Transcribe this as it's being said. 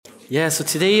Yeah, so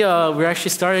today we're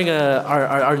actually starting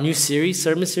our new series,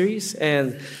 sermon series,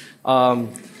 and I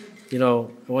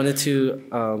wanted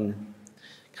to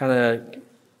kind of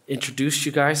introduce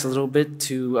you guys a little bit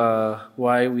to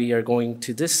why we are going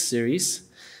to this series,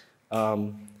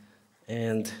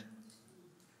 and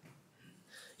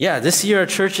yeah, this year our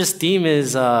church's theme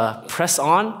is press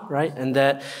on, right? And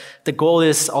that the goal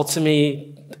is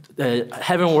ultimately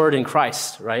heavenward in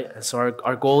Christ, right? And so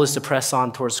our goal is to press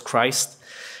on towards Christ.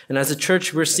 And as a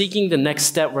church, we're seeking the next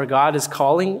step where God is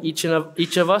calling each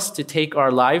of us to take our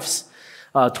lives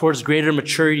towards greater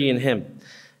maturity in Him.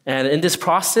 And in this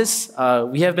process,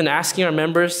 we have been asking our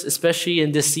members, especially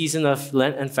in this season of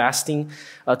Lent and fasting,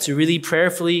 to really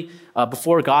prayerfully,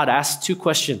 before God, ask two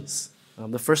questions.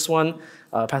 The first one,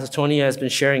 Pastor Tony has been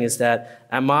sharing, is that,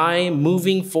 am I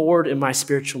moving forward in my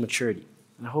spiritual maturity?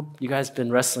 And I hope you guys have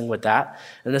been wrestling with that.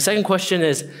 And the second question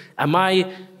is,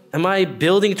 Am I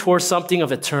building towards something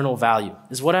of eternal value?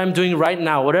 Is what I'm doing right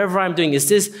now, whatever I'm doing, is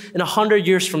this in 100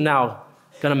 years from now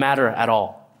going to matter at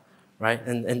all, right?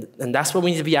 And that's what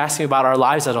we need to be asking about our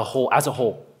lives as a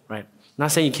whole, right? I'm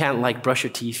not saying you can't brush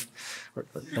your teeth,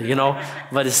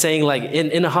 but it's saying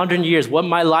in 100 years, what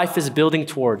my life is building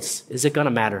towards, is it going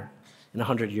to matter in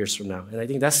 100 years from now? And I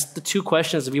think that's the two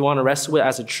questions that we want to wrestle with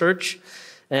as a church.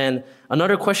 And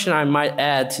another question I might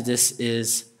add to this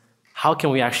is, how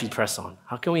can we actually press on?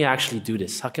 How can we actually do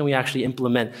this? How can we actually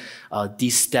implement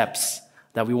these steps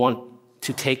that we want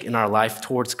to take in our life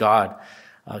towards God?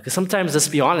 Because sometimes, let's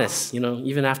be honest,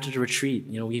 even after the retreat,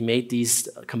 we made these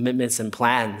commitments and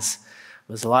plans.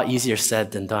 It was a lot easier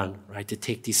said than done, right? To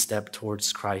take these steps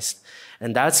towards Christ.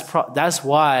 And that's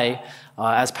why,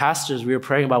 as pastors, we were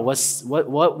praying about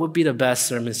what would be the best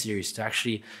sermon series to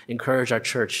actually encourage our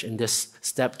church in this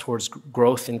step towards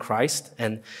growth in Christ.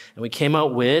 And we came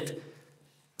out with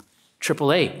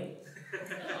AAA,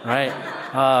 right?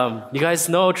 You guys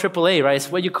know AAA, right?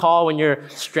 It's what you call when you're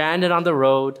stranded on the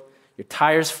road, your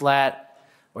tire's flat,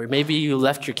 or maybe you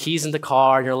left your keys in the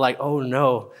car and you're like, oh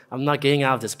no, I'm not getting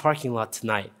out of this parking lot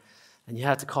tonight. And you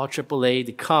have to call AAA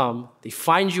to come. They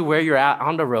find you where you're at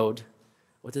on the road.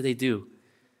 What do?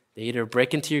 They either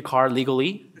break into your car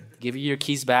legally, give you your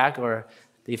keys back, or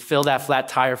they fill that flat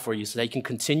tire for you so that you can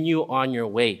continue on your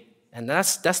way. And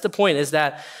that's the point, is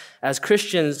that as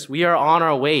Christians, we are on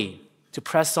our way to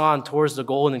press on towards the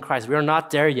goal in Christ. We are not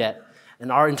there yet, and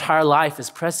our entire life is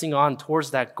pressing on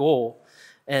towards that goal,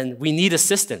 and we need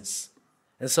assistance.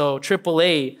 And so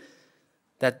AAA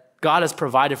that God has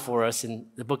provided for us in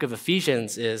the book of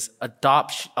Ephesians is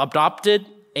adopted,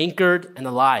 anchored, and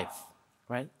alive,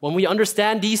 right? When we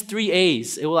understand these three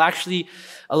A's, it will actually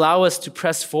allow us to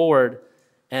press forward,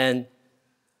 and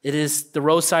it is the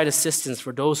roadside assistance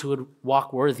for those who would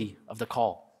walk worthy of the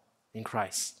call in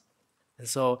Christ. And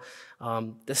so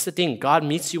that's the thing. God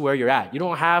meets you where you're at. You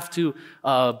don't have to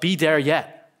be there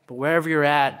yet, but wherever you're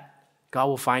at, God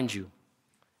will find you.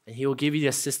 And He will give you the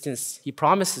assistance. He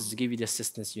promises to give you the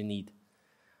assistance you need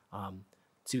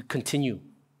to continue.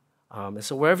 And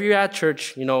so wherever you're at,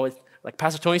 church, like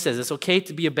Pastor Tony says, it's okay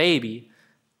to be a baby.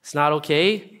 It's not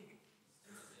okay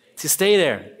to stay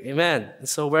there. Amen. And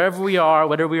so wherever we are,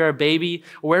 whether we are a baby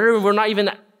or whether we're not even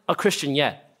a Christian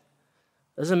yet,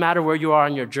 it doesn't matter where you are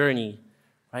on your journey,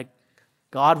 right?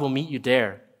 God will meet you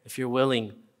there if you're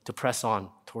willing to press on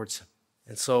towards Him.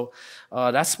 And so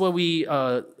that's what we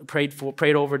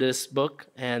prayed over this book.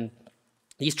 And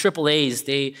these AAAs,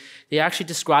 they actually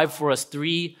describe for us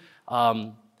three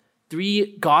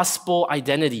gospel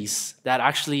identities that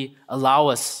actually allow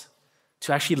us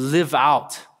to actually live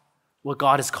out what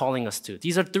God is calling us to.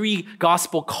 These are three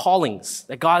gospel callings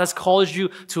that God has called you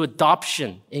to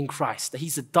adoption in Christ, that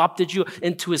He's adopted you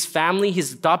into His family.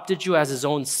 He's adopted you as His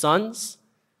own sons.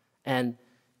 And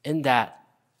in that,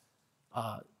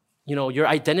 your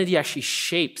identity actually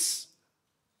shapes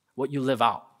what you live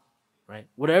out, right?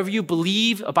 Whatever you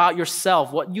believe about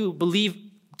yourself, what you believe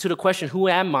to the question, who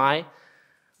am I,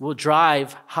 will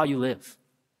drive how you live.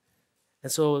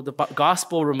 And so the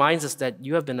gospel reminds us that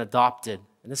you have been adopted.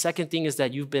 And the second thing is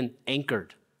that you've been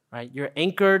anchored, right? You're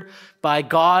anchored by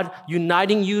God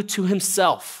uniting you to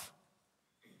Himself.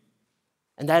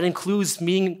 And that includes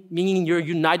meaning you're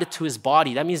united to His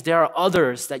body. That means there are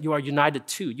others that you are united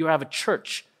to. You have a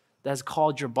church that is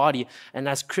called your body. And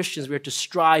as Christians, we are to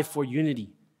strive for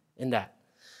unity in that.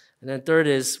 And then third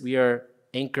is we are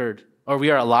anchored, or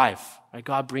we are alive. Right?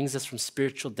 God brings us from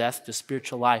spiritual death to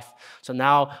spiritual life. So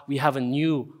now we have a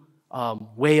new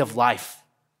way of life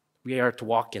we are to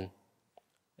walk in.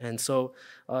 And so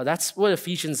that's what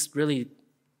Ephesians really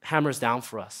hammers down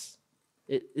for us.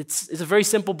 It's a very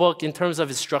simple book in terms of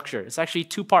its structure. It's actually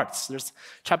two parts. There's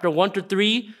chapter 1 to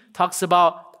 3 talks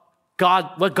about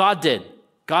what God did,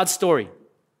 God's story,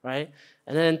 right?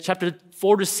 And then chapter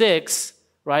 4 to 6,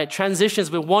 right, transitions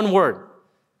with one word.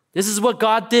 This is what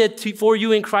God did for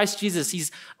you in Christ Jesus.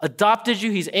 He's adopted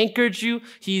you. He's anchored you.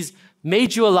 He's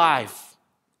made you alive.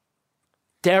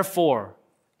 Therefore,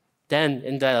 then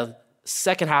in the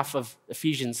second half of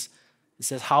Ephesians, it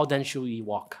says, how then shall we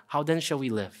walk? How then shall we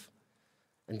live?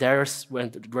 And there's where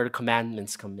the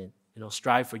commandments come in.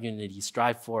 Strive for unity.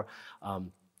 Strive for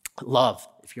love.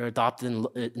 If you're adopted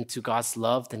into God's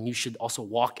love, then you should also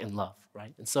walk in love,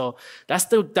 right? And so that's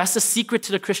the secret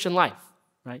to the Christian life,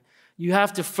 right? You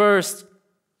have to first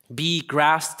be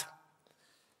grasped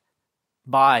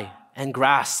by and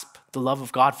grasp the love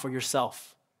of God for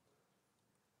yourself.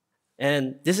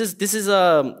 And this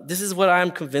is what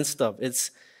I'm convinced of.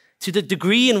 It's to the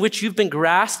degree in which you've been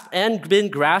grasped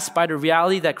by the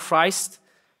reality that Christ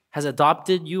has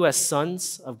adopted you as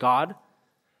sons of God,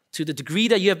 to the degree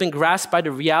that you have been grasped by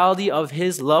the reality of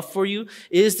his love for you,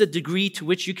 is the degree to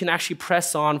which you can actually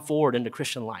press on forward in the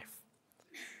Christian life.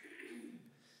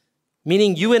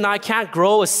 Meaning you and I can't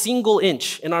grow a single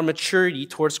inch in our maturity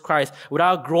towards Christ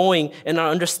without growing in our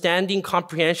understanding,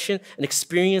 comprehension, and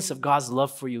experience of God's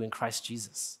love for you in Christ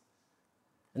Jesus.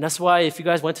 And that's why if you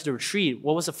guys went to the retreat,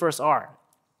 what was the first R?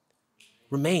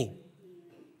 Remain.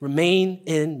 Remain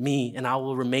in me, and I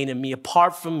will remain in me.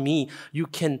 Apart from me, you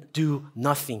can do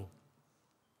nothing.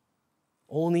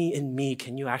 Only in me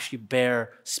can you actually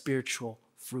bear spiritual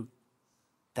fruit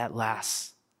that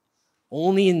lasts.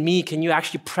 Only in me can you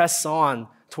actually press on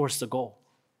towards the goal.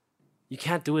 You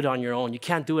can't do it on your own. You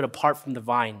can't do it apart from the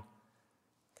vine.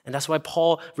 And that's why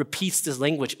Paul repeats this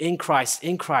language, in Christ,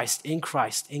 in Christ, in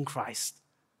Christ, in Christ.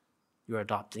 You are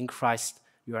adopted. In Christ,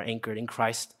 you are anchored. In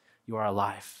Christ, you are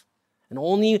alive. And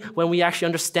only when we actually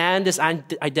understand this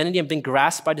identity and been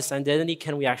grasped by this identity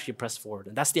can we actually press forward.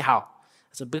 And that's the how.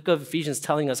 It's the book of Ephesians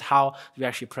telling us how we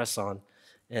actually press on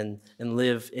and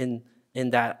live in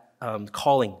that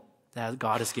calling that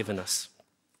God has given us.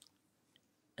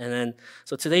 And then,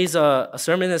 so today's a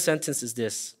sermon in a sentence is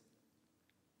this.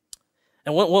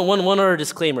 And one other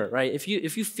disclaimer, right? If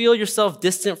you feel yourself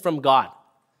distant from God,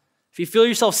 if you feel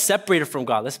yourself separated from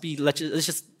God, let's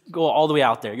just go all the way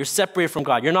out there. You're separated from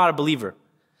God. You're not a believer.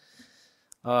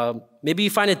 Maybe you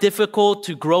find it difficult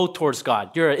to grow towards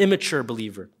God. You're an immature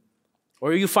believer.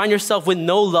 Or you find yourself with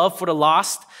no love for the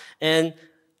lost and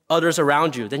others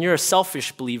around you. Then you're a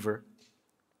selfish believer.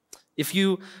 If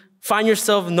you find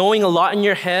yourself knowing a lot in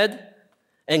your head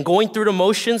and going through the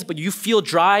motions, but you feel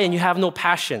dry and you have no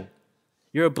passion,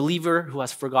 you're a believer who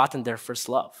has forgotten their first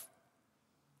love.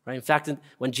 Right? In fact,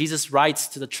 when Jesus writes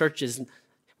to the churches,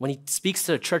 when he speaks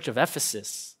to the church of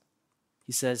Ephesus,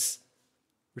 he says,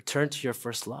 return to your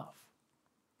first love.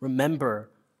 Remember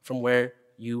from where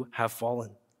you have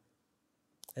fallen.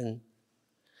 And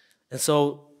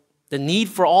so the need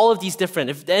for all of these different,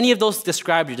 if any of those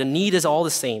describe you, the need is all the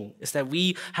same. It's that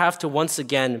we have to once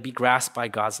again be grasped by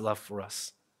God's love for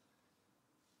us.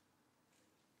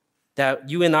 That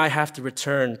you and I have to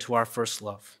return to our first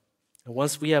love. And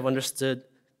once we have understood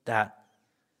that,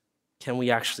 can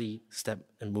we actually step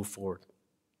and move forward?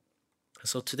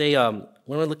 So today, we're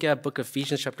going to look at book of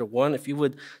Ephesians chapter 1. If you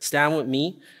would stand with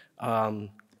me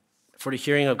for the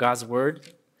hearing of God's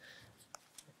word.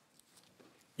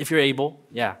 If you're able,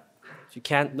 yeah. If you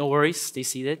can't, no worries, stay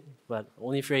seated. But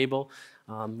only if you're able.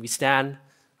 We stand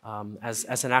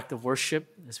as an act of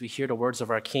worship as we hear the words of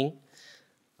our King.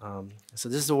 So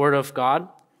this is the word of God,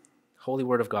 holy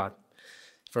word of God,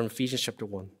 from Ephesians chapter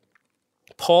 1.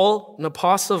 Paul, an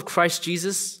apostle of Christ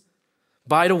Jesus,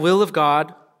 by the will of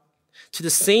God, to the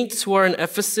saints who are in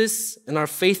Ephesus and are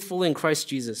faithful in Christ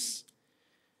Jesus.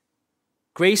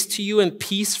 Grace to you and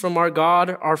peace from our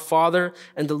God, our Father,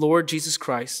 and the Lord Jesus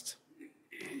Christ.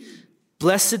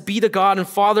 Blessed be the God and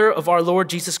Father of our Lord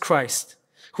Jesus Christ,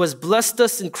 who has blessed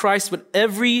us in Christ with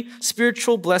every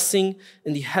spiritual blessing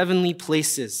in the heavenly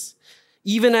places,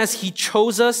 even as he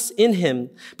chose us in him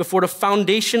before the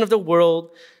foundation of the world,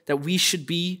 that we should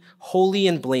be holy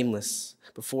and blameless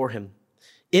before him.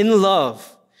 In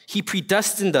love, he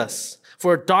predestined us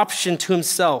for adoption to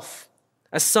himself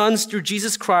as sons through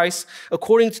Jesus Christ,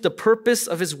 according to the purpose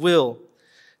of his will,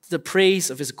 to the praise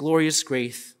of his glorious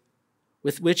grace,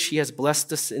 with which he has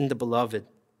blessed us in the beloved.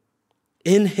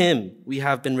 In him we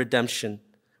have redemption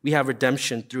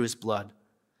through his blood,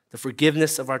 the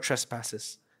forgiveness of our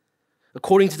trespasses,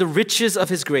 according to the riches of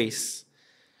his grace,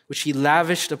 which he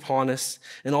lavished upon us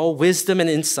in all wisdom and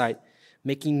insight,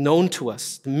 making known to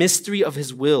us the mystery of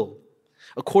his will,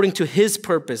 according to his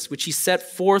purpose, which he set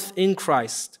forth in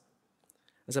Christ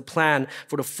as a plan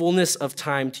for the fullness of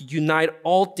time to unite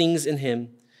all things in him,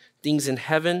 things in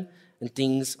heaven and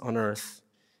things on earth.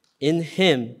 In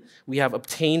him we have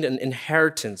obtained an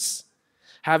inheritance,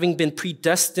 having been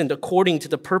predestined according to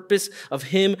the purpose of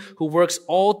him who works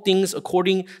all things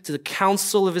according to the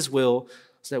counsel of his will,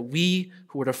 so that we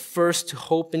who were the first to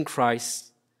hope in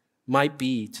Christ might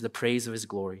be to the praise of his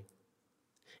glory.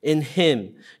 In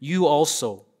him you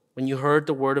also, when you heard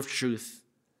the word of truth,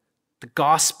 the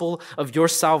gospel of your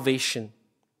salvation,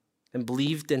 and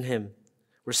believed in him,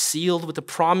 were sealed with the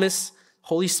promise,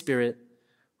 Holy Spirit,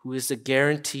 who is the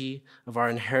guarantee of our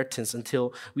inheritance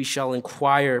until we shall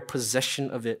acquire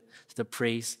possession of it to the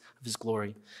praise of his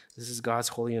glory. This is God's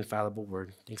holy and infallible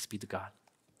word. Thanks be to God.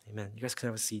 Amen. You guys can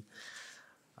have a seat.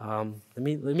 Let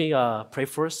me pray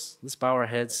for us. Let's bow our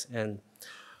heads. And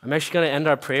I'm actually going to end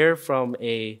our prayer from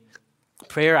a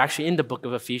prayer actually in the book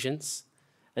of Ephesians.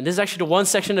 And this is actually the one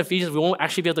section of Ephesians we won't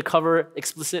actually be able to cover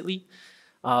explicitly.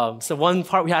 So one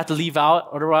part we had to leave out,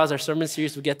 otherwise our sermon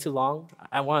series would get too long.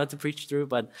 I wanted to preach through,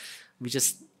 but we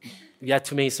had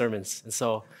too many sermons. And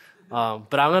so,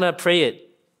 but I'm going to pray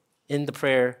it in the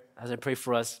prayer as I pray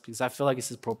for us, because I feel like it's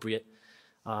appropriate.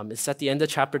 It's at the end of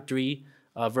chapter 3,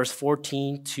 verse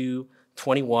 14 to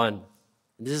 21.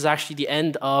 And this is actually the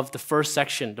end of the first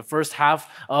section, the first half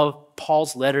of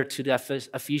Paul's letter to the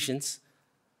Ephesians,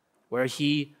 where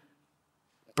he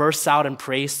bursts out in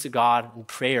praise to God in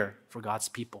prayer for God's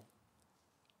people.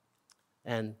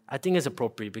 And I think it's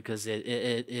appropriate because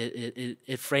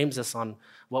it frames us on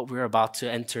what we're about to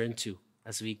enter into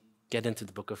as we get into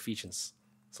the book of Ephesians.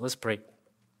 So let's pray.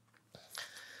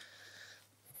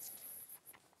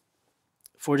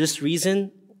 For this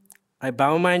reason, I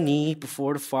bow my knee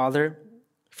before the Father,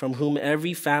 from whom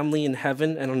every family in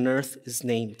heaven and on earth is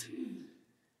named,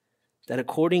 that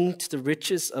according to the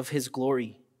riches of his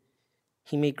glory,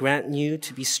 he may grant you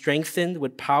to be strengthened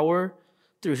with power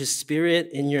through his Spirit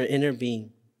in your inner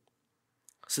being,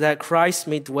 so that Christ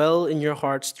may dwell in your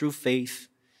hearts through faith,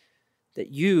 that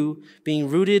you, being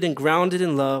rooted and grounded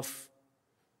in love,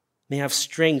 may have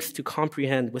strength to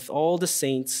comprehend with all the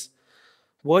saints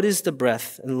what is the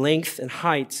breadth and length and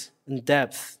height and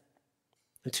depth,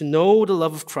 and to know the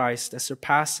love of Christ that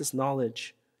surpasses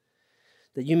knowledge,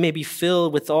 that you may be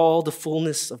filled with all the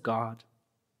fullness of God.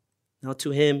 Now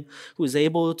to him who is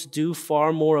able to do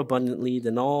far more abundantly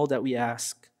than all that we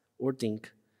ask or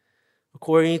think,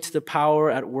 according to the power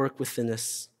at work within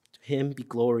us, to him be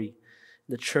glory in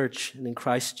the church and in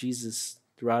Christ Jesus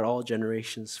throughout all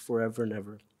generations, forever and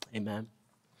ever. Amen.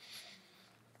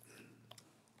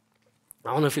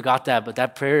 I don't know if you got that, but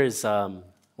that prayer is one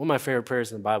of my favorite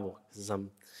prayers in the Bible.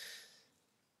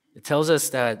 It tells us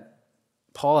that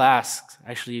Paul asks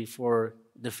actually for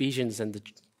the Ephesians and the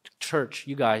church,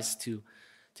 you guys, to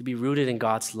be rooted in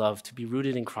God's love, to be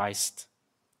rooted in Christ.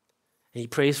 And he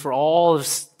prays for all of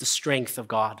the strength of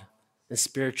God and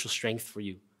spiritual strength for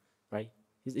you, right?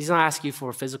 He's not asking you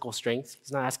for physical strength.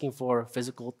 He's not asking for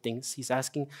physical things. He's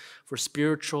asking for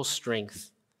spiritual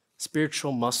strength,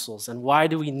 spiritual muscles. And why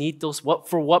do we need those?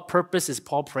 For what purpose is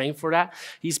Paul praying for that?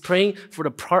 He's praying for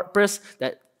the purpose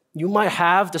that you might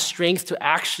have the strength to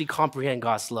actually comprehend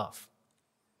God's love.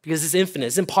 Because it's infinite.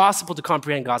 It's impossible to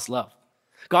comprehend God's love.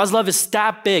 God's love is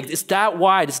that big. It's that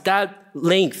wide. It's that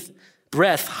length,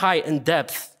 breadth, height, and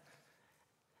depth.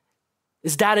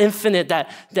 It's that infinite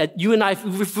that you and I, if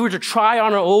we were to try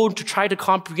on our own to try to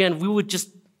comprehend, we would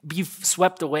just be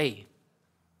swept away.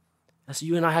 And so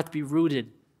you and I have to be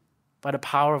rooted by the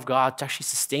power of God to actually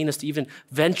sustain us to even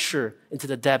venture into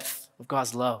the depth of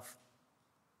God's love.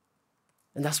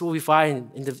 And that's what we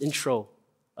find in the intro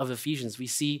of Ephesians. We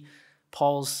see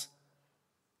Paul's,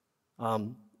 verse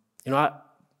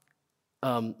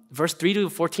 3 to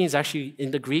 14 is actually,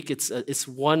 in the Greek, it's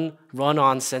one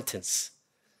run-on sentence.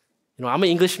 I'm an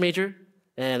English major,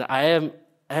 and I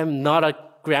am not a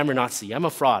grammar Nazi. I'm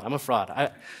a fraud.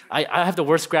 I have the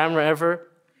worst grammar ever.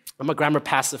 I'm a grammar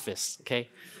pacifist, okay?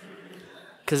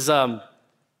 Because, the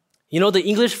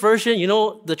English version,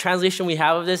 the translation we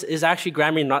have of this is actually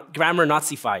grammar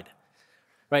Nazified,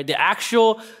 right? The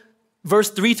actual verse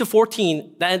 3 to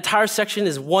 14, that entire section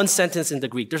is one sentence in the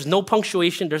Greek. There's no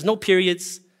punctuation, there's no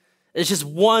periods. It's just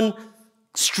one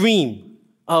stream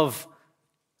of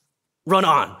run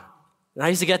on. And I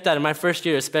used to get that in my first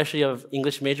year, especially of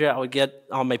English major. I would get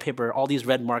on my paper all these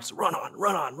red marks, run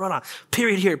on,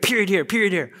 period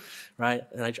here, right?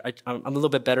 And I'm a little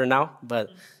bit better now, but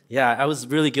yeah, I was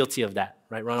really guilty of that,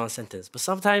 right? Run on sentence. But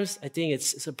sometimes I think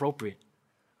it's appropriate,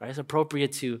 right? It's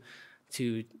appropriate to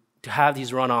have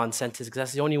these run-on sentences because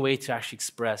that's the only way to actually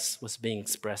express what's being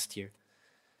expressed here,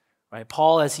 right?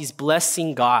 Paul, as he's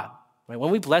blessing God, right?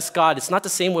 When we bless God, it's not the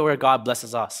same way where God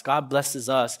blesses us. God blesses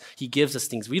us. He gives us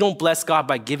things. We don't bless God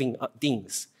by giving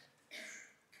things.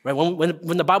 Right?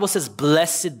 When the Bible says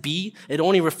blessed be, it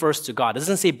only refers to God. It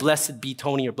doesn't say blessed be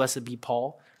Tony or blessed be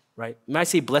Paul. Right? It might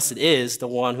say blessed is the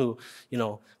one who,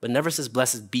 but never says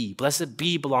blessed be. Blessed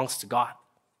be belongs to God.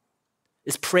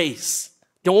 It's praise.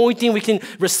 The only thing we can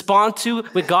respond to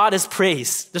with God is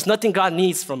praise. There's nothing God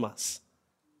needs from us.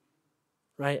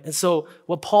 Right? And so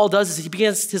what Paul does is he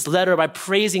begins his letter by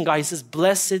praising God. He says,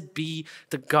 blessed be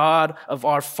the God of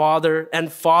our Father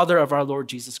and Father of our Lord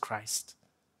Jesus Christ,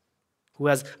 who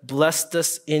has blessed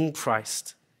us in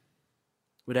Christ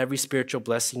with every spiritual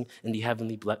blessing in the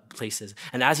heavenly places.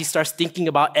 And as he starts thinking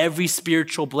about every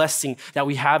spiritual blessing that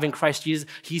we have in Christ Jesus,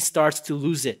 he starts to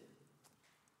lose it.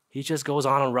 He just goes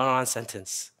on and run-on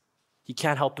sentence. He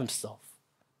can't help himself.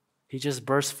 He just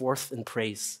bursts forth in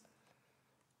praise.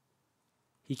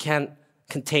 He can't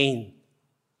contain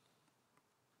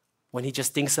when he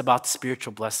just thinks about the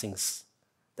spiritual blessings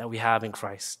that we have in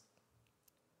Christ.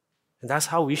 And that's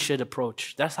how we should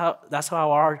approach. That's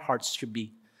how our hearts should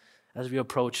be as we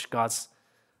approach God's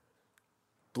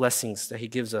blessings that he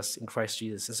gives us in Christ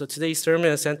Jesus. And so today's sermon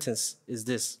and sentence is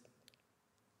this.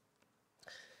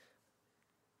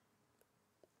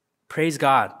 Praise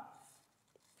God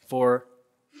for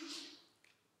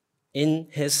in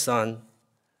his Son,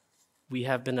 we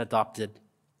have been adopted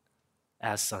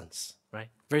as sons, right?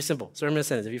 Very simple. Sermon and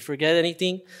sentence. If you forget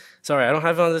anything, sorry, I don't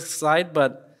have it on the slide,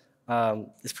 but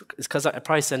it's because I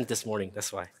probably sent it this morning.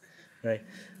 That's why, right?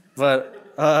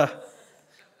 But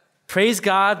praise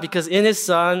God because in his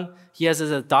Son, he has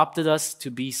adopted us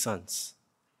to be sons,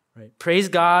 right? Praise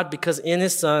God because in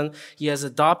his Son, he has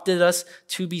adopted us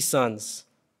to be sons.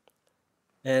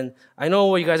 And I know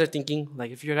what you guys are thinking.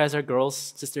 Like, if you guys are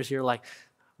girls, sisters here, like,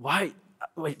 why?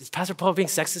 Wait, is Pastor Paul being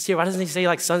sexist here? Why doesn't he say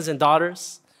like sons and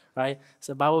daughters, right? Is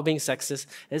the Bible being sexist?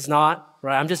 It's not,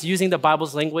 right? I'm just using the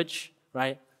Bible's language,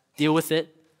 right? Deal with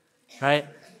it, right?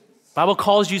 Bible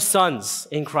calls you sons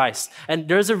in Christ. And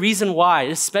there's a reason why.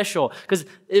 It's special. Because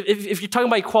if you're talking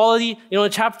about equality,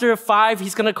 in chapter 5,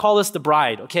 he's going to call us the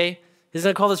bride, okay? He's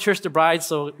going to call the church the bride,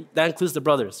 so that includes the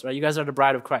brothers, right? You guys are the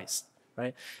bride of Christ,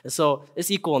 right? And so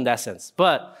it's equal in that sense.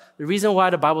 But the reason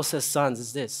why the Bible says sons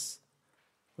is this.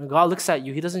 When God looks at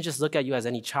you, he doesn't just look at you as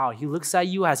any child. He looks at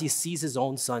you as he sees his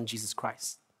own son, Jesus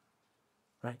Christ,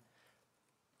 right?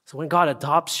 So when God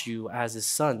adopts you as his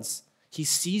sons, he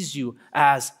sees you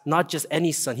as not just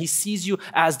any son. He sees you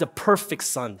as the perfect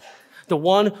son, the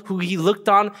one who he looked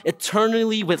on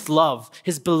eternally with love,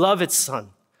 his beloved son,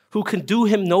 who can do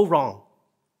him no wrong,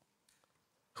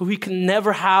 who he can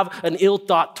never have an ill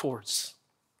thought towards.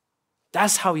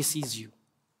 That's how he sees you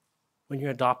when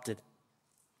you're adopted.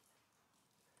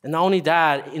 And not only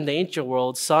that, in the ancient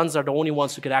world, sons are the only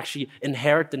ones who could actually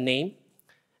inherit the name.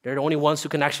 They're the only ones who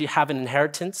can actually have an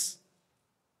inheritance.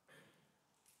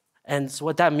 And so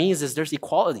what that means is there's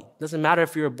equality. It doesn't matter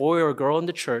if you're a boy or a girl in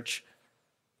the church.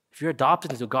 If you're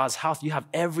adopted into God's house, you have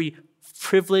every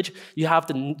privilege. You have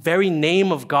the very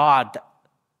name of God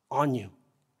on you.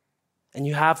 And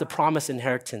you have the promised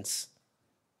inheritance.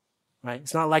 Right?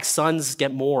 It's not like sons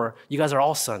get more. You guys are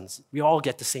all sons. We all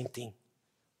get the same thing.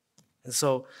 And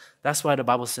so that's why the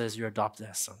Bible says you're adopted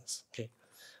as sons. Okay.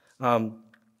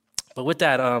 But with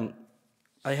that,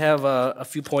 I have a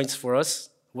few points for us.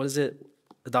 What is it?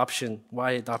 Adoption.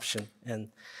 Why adoption? And,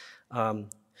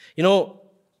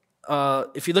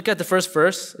 if you look at the first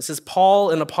verse, it says,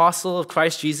 Paul, an apostle of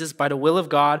Christ Jesus, by the will of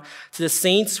God, to the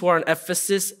saints who are in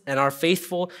Ephesus and are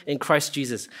faithful in Christ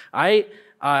Jesus. I'm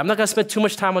not going to spend too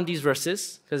much time on these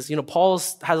verses because, Paul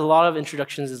has a lot of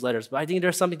introductions in his letters, but I think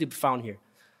there's something to be found here.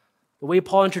 The way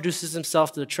Paul introduces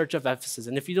himself to the church of Ephesus.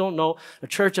 And if you don't know, the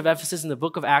church of Ephesus in the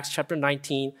book of Acts, chapter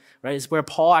 19, right, is where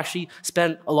Paul actually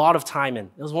spent a lot of time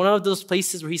in. It was one of those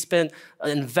places where he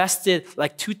invested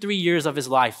like 2-3 years of his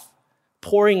life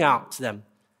pouring out to them.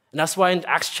 And that's why in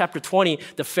Acts chapter 20,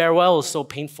 the farewell is so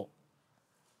painful,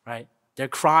 right? They're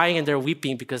crying and they're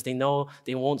weeping because they know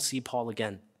they won't see Paul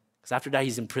again. Because after that,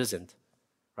 he's imprisoned,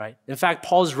 right? In fact,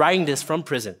 Paul is writing this from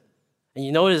prison. And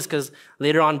you notice because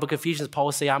later on in the book of Ephesians, Paul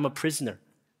will say, I'm a prisoner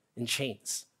in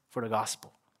chains for the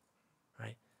gospel,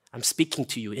 right? I'm speaking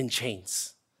to you in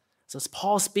chains. So it's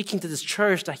Paul speaking to this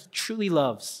church that he truly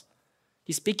loves.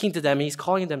 He's speaking to them and he's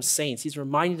calling them saints. He's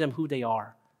reminding them who they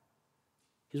are.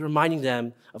 He's reminding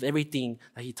them of everything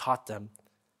that he taught them.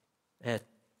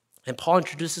 And Paul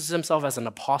introduces himself as an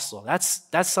apostle.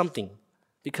 That's something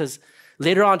because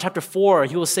later on, chapter 4,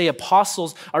 he will say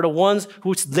apostles are the ones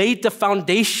who laid the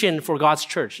foundation for God's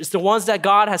church. It's the ones that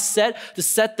God has set to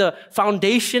set the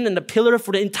foundation and the pillar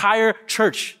for the entire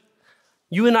church.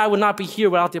 You and I would not be here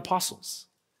without the apostles,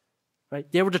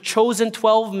 right? They were the chosen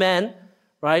 12 men,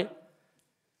 right,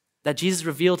 that Jesus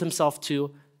revealed himself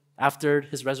to after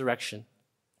his resurrection,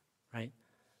 right?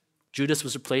 Judas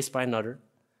was replaced by another,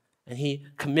 and he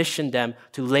commissioned them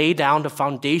to lay down the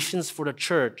foundations for the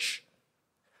church,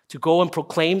 to go and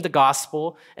proclaim the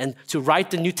gospel, and to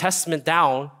write the New Testament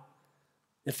down.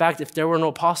 In fact, if there were no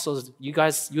apostles, you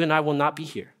and I will not be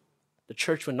here. The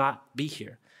church would not be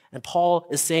here. And Paul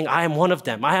is saying, I am one of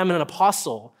them. I am an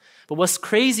apostle. But what's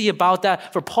crazy about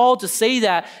that, for Paul to say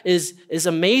that is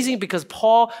amazing, because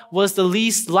Paul was the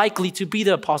least likely to be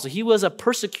the apostle. He was a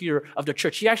persecutor of the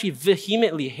church. He actually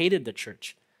vehemently hated the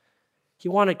church. He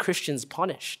wanted Christians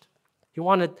punished. He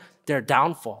wanted their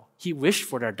downfall. He wished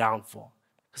for their downfall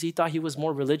because he thought he was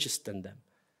more religious than them.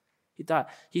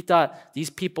 He thought these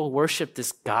people worship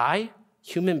this guy,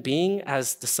 human being,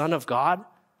 as the Son of God.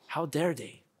 How dare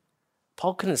they?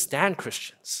 Paul couldn't stand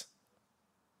Christians.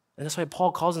 And that's why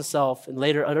Paul calls himself in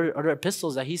later other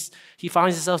epistles that he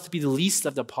finds himself to be the least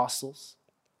of the apostles.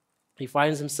 He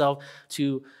finds himself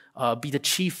to be the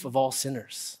chief of all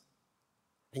sinners.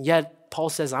 And yet Paul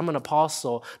says, I'm an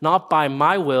apostle, not by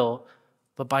my will,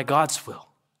 but by God's will.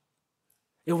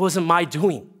 It wasn't my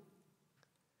doing.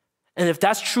 And if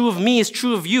that's true of me, it's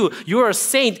true of you. You're a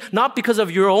saint, not because of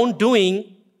your own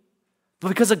doing, but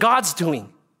because of God's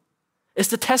doing. It's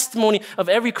the testimony of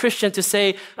every Christian to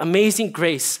say, amazing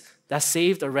grace that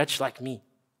saved a wretch like me.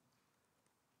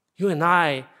 You and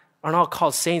I are not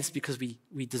called saints because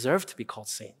we deserve to be called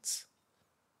saints,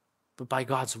 but by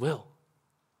God's will,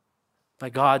 by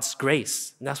God's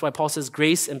grace. And that's why Paul says,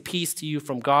 grace and peace to you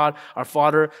from God, our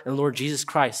Father, and Lord Jesus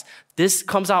Christ. This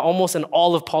comes out almost in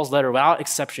all of Paul's letter, without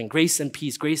exception. Grace and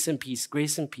peace, grace and peace,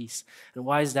 grace and peace. And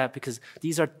why is that? Because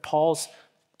these are Paul's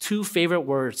two favorite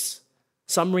words,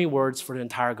 summary words for the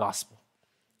entire gospel.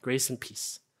 Grace and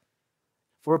peace.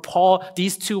 For Paul,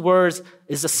 these two words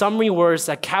is the summary words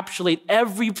that encapsulate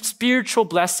every spiritual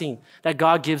blessing that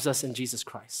God gives us in Jesus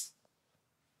Christ.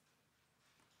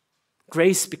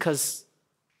 Grace because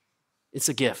it's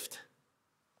a gift.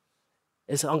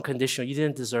 It's unconditional. You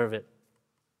didn't deserve it.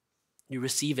 You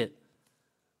receive it,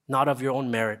 not of your own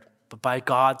merit, but by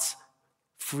God's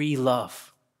free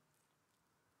love.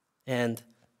 And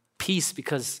peace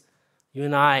because you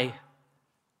and I,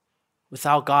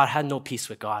 without God, had no peace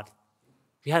with God.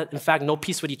 We had, in fact, no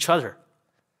peace with each other,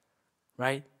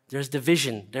 right? There's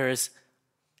division, there is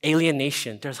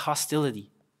alienation, there's hostility.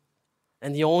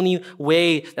 And the only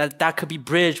way that could be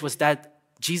bridged was that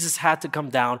Jesus had to come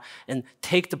down and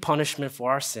take the punishment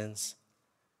for our sins.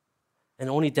 And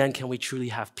only then can we truly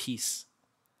have peace.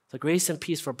 The grace and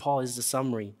peace for Paul is the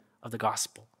summary of the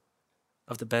gospel,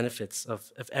 of the benefits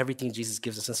of everything Jesus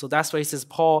gives us. And so that's why he says,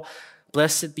 Paul,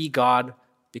 blessed be God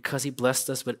because he blessed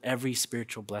us with every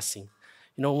spiritual blessing.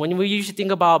 You know, when we usually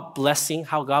think about blessing,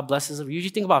 how God blesses us, we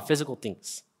usually think about physical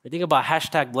things. We think about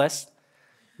 #blessed.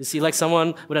 You see like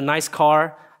someone with a nice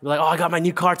car, you're like, oh, I got my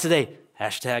new car today.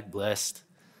 #blessed.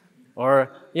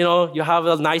 Or, you know, you have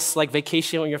a nice like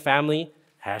vacation with your family.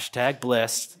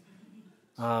 #blessed.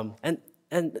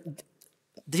 And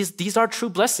these are true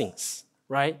blessings,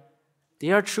 right? They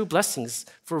are true blessings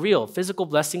for real. Physical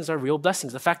blessings are real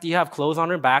blessings. The fact that you have clothes on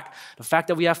our back, the fact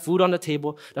that we have food on the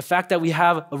table, the fact that we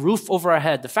have a roof over our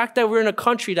head, the fact that we're in a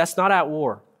country that's not at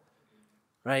war,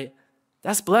 right?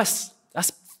 That's blessed.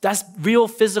 That's real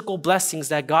physical blessings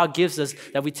that God gives us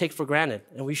that we take for granted,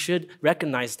 and we should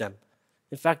recognize them.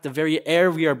 In fact, the very air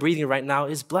we are breathing right now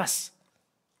is blessed.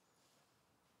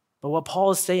 But what Paul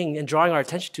is saying and drawing our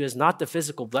attention to is not the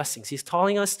physical blessings. He's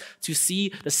telling us to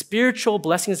see the spiritual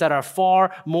blessings that are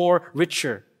far more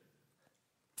richer,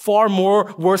 far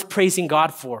more worth praising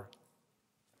God for.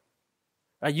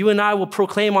 You and I will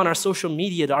proclaim on our social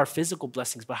media our physical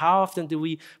blessings, but how often do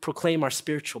we proclaim our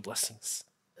spiritual blessings?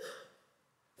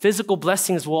 Physical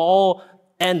blessings will all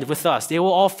end with us. They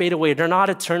will all fade away. They're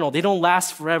not eternal. They don't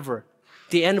last forever.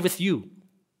 They end with you.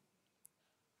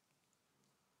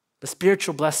 The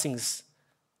spiritual blessings,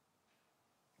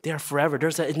 they are forever.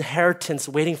 There's an inheritance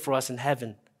waiting for us in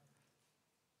heaven.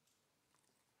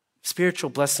 Spiritual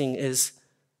blessing is,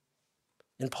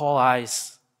 in Paul's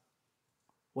eyes,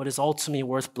 what is ultimately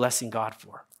worth blessing God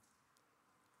for.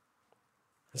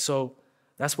 And so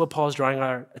that's what Paul is drawing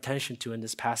our attention to in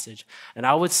this passage. And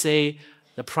I would say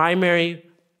the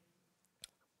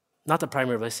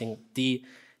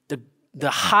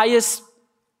highest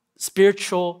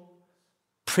spiritual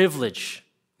privilege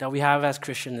that we have as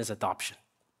Christians is adoption,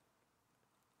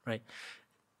 right?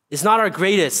 It's not our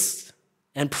greatest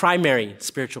and primary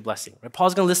spiritual blessing, right?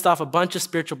 Paul's going to list off a bunch of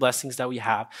spiritual blessings that we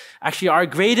have. Actually, our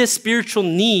greatest spiritual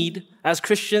need as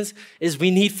Christians is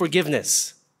we need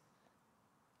forgiveness,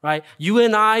 right? You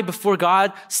and I, before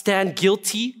God, stand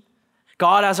guilty.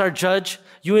 God as our judge,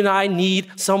 you and I need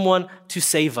someone to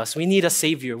save us. We need a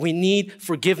savior. We need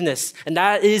forgiveness. And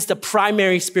that is the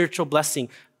primary spiritual blessing,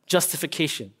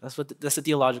 justification. That's the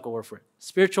theological word for it.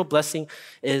 Spiritual blessing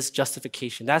is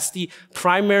justification. That's the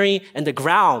primary and the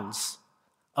grounds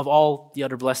of all the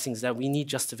other blessings, that we need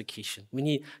justification. We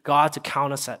need God to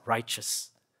count us as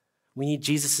righteous. We need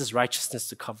Jesus' righteousness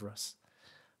to cover us.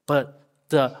 But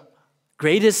the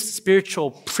greatest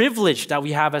spiritual privilege that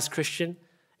we have as Christian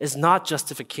is not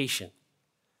justification,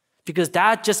 because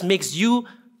that just makes you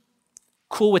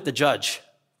cool with the judge,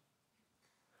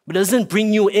 but it doesn't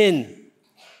bring you in.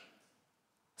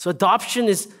 So adoption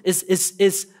is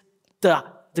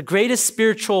the greatest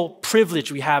spiritual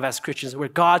privilege we have as Christians, where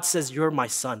God says, you're my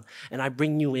son, and I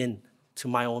bring you in to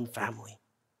my own family.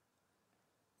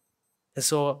 And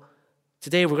so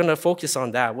today we're going to focus on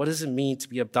that. What does it mean to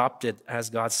be adopted as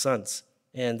God's sons?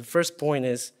 And the first point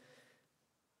is,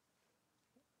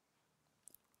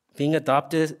 being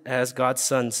adopted as God's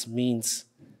sons means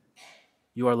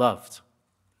you are loved.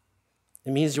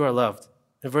 It means you are loved.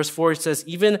 In verse 4, it says,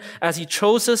 even as he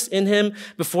chose us in him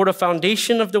before the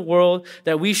foundation of the world,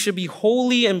 that we should be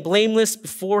holy and blameless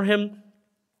before him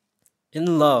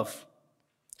in love.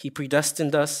 He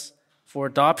predestined us for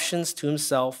adoptions to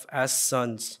himself as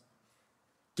sons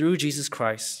through Jesus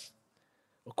Christ,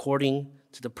 according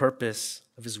to the purpose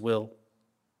of his will.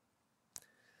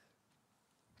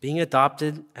 Being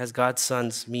adopted as God's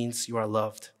sons means you are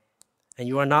loved. And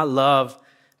you are not loved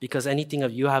because anything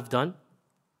of you have done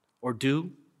or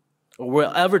do or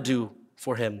will ever do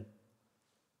for him,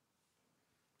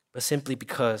 but simply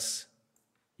because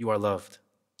you are loved.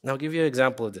 And I'll give you an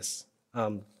example of this.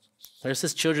 There's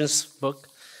this children's book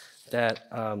that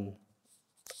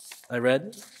I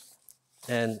read,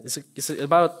 and it's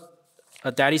about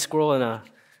a daddy squirrel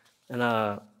and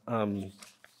a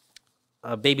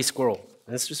baby squirrel.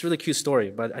 And it's just a really cute story,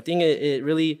 but I think it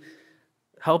really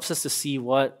helps us to see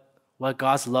what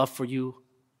God's love for you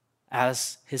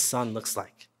as his son looks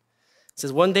like. It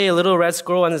says, one day a little red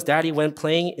squirrel and his daddy went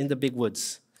playing in the big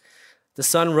woods. The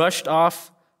son rushed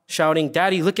off shouting,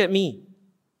 "Daddy, look at me."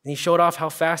 And he showed off how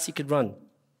fast he could run.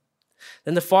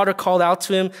 Then the father called out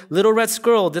to him, "Little red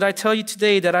squirrel, did I tell you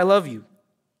today that I love you?"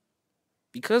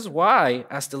 "Because why?"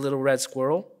 asked the little red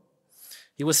squirrel.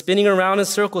 He was spinning around in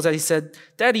circles as he said,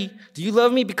 "Daddy, do you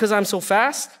love me because I'm so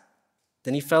fast?"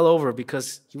 Then he fell over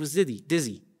because he was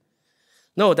dizzy.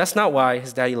 "No, that's not why,"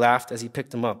 his daddy laughed as he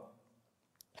picked him up.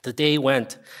 The day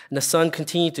went, and the son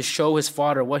continued to show his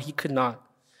father what he could not,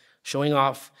 showing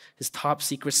off his top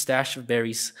secret stash of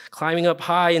berries, climbing up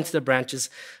high into the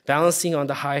branches, balancing on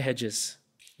the high hedges.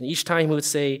 And each time he would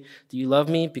say, "Do you love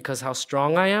me because how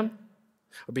strong I am?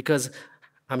 Or because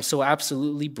I'm so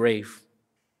absolutely brave?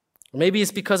 Or maybe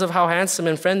it's because of how handsome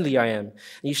and friendly I am."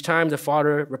 And each time the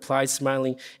father replied,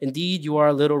 smiling, "Indeed, you are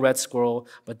a little red squirrel,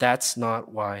 but that's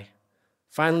not why."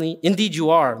 Finally, "Indeed, you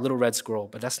are, little red squirrel,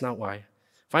 but that's not why."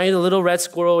 Finally, the little red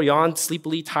squirrel yawned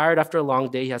sleepily, tired after a long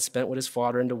day he had spent with his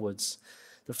father in the woods.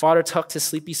 The father tucked his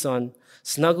sleepy son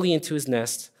snugly into his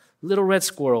nest. "Little red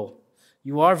squirrel,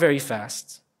 you are very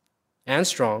fast and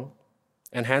strong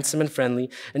and handsome and friendly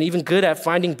and even good at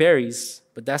finding berries,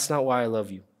 but that's not why I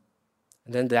love you."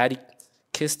 And then Daddy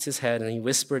kissed his head and he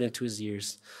whispered into his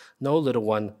ears, "No, little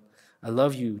one, I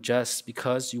love you just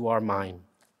because you are mine."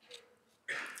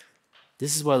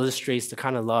 This is what illustrates the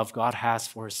kind of love God has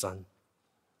for his son.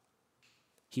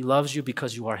 He loves you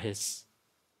because you are his,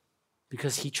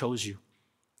 because he chose you.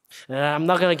 And I'm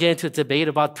not going to get into a debate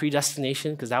about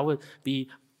predestination, because that would be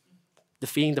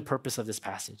defeating the purpose of this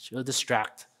passage. It will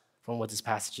distract from what this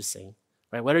passage is saying.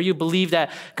 Right? Whether you believe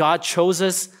that God chose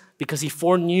us because he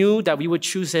foreknew that we would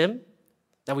choose him,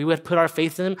 that we would put our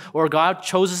faith in him, or God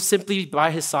chose us simply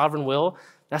by his sovereign will,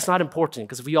 that's not important,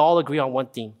 because we all agree on one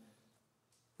thing.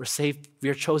 We're saved, we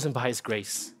are chosen by his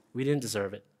grace. We didn't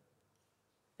deserve it.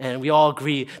 And we all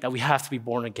agree that we have to be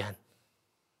born again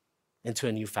into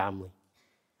a new family.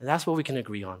 And that's what we can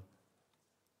agree on.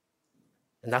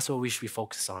 And that's what we should be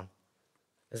focused on,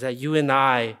 is that you and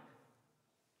I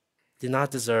did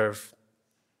not deserve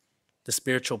the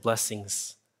spiritual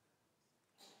blessings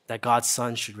that God's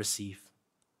son should receive.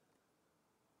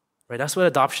 Right? That's what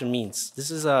adoption means. This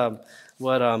is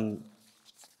what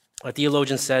a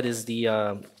theologian said is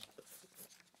the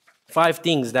 5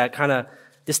 things that kind of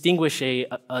distinguish a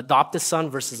adopted son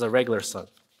versus a regular son,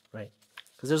 right?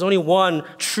 Because there's only one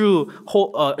true,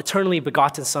 eternally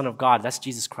begotten Son of God. That's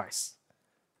Jesus Christ.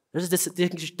 There's this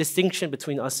distinction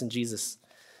between us and Jesus.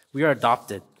 We are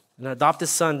adopted. An adopted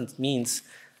son means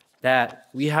that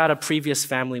we had a previous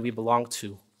family we belonged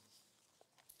to.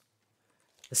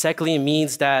 And secondly, it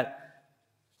means that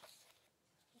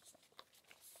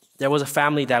there was a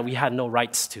family that we had no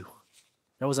rights to.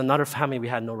 There was another family we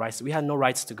had no rights to. We had no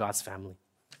rights to God's family.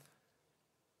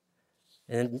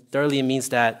 And thirdly, it means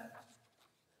that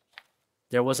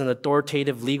there was an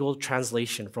authoritative legal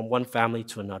translation from one family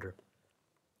to another.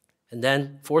 And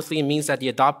then fourthly, it means that the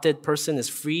adopted person is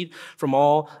freed from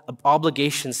all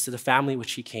obligations to the family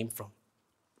which he came from.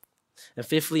 And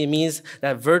fifthly, it means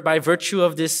that by virtue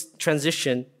of this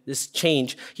transition, this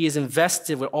change, he is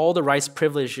invested with all the rights,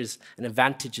 privileges, and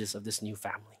advantages of this new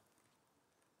family.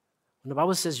 When the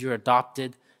Bible says you're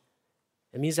adopted,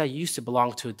 it means that you used to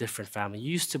belong to a different family.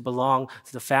 You used to belong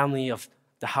to the family of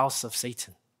the house of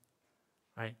Satan,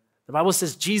 right? The Bible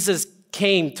says Jesus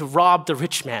came to rob the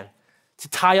rich man, to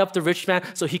tie up the rich man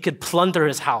so he could plunder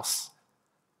his house.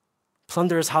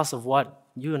 Plunder his house of what?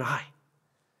 You and I.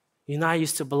 You and I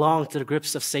used to belong to the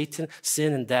grips of Satan,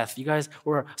 sin, and death. You guys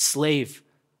were a slave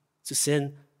to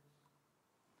sin.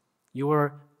 You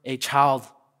were a child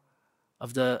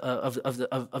of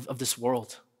this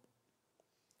world.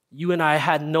 You and I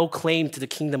had no claim to the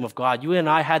kingdom of God. You and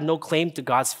I had no claim to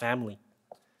God's family.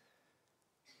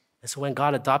 And so when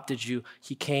God adopted you,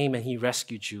 he came and he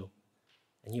rescued you,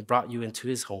 and he brought you into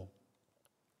his home.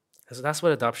 And so that's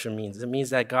what adoption means. It means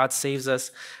that God saves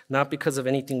us not because of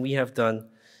anything we have done.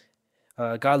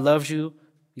 God loves you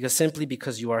simply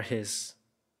because you are his.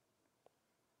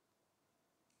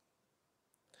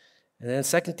 And then the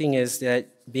second thing is that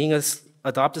being an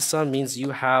adopted son means you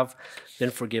have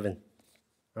been forgiven,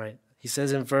 right? He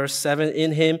says in verse 7,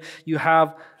 in him you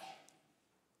have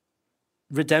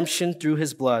redemption through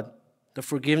his blood, the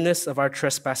forgiveness of our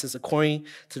trespasses according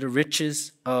to the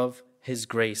riches of his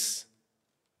grace.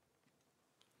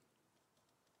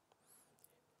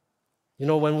 You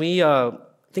know, when we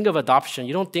think of adoption,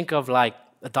 you don't think of like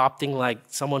adopting like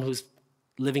someone who's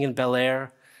living in Bel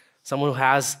Air, someone who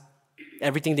has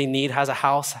everything they need, has a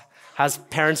house, has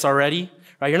parents already,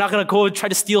 right? You're not going to go and try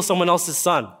to steal someone else's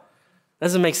son. That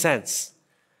doesn't make sense.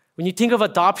 When you think of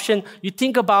adoption, you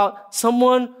think about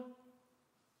someone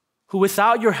who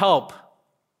without your help,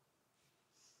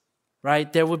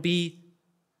 right, there would be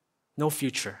no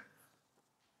future.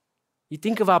 You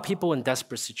think about people in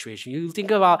desperate situations. You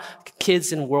think about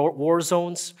kids in war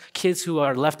zones, kids who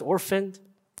are left orphaned.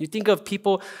 You think of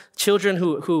people, children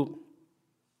who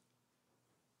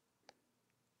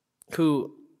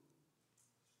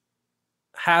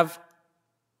have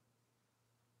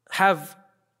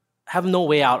no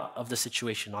way out of the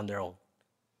situation on their own.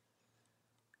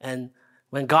 And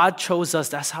when God chose us,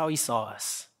 that's how he saw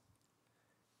us.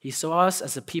 He saw us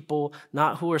as a people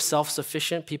not who are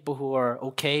self-sufficient, people who are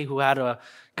okay, who had a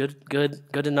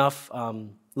good enough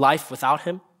life without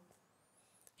him.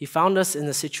 He found us in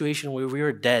a situation where we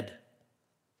were dead,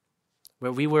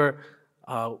 where we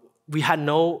had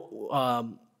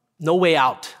no way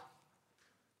out,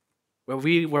 where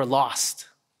we were lost.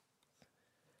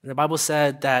 And the Bible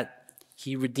said that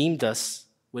he redeemed us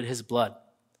with his blood.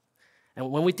 And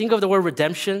when we think of the word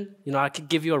redemption, you know, I could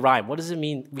give you a rhyme. What does it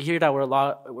mean? We hear that word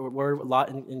a lot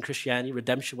in Christianity,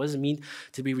 redemption. What does it mean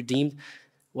to be redeemed?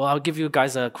 Well, I'll give you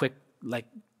guys a quick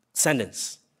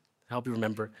sentence to help you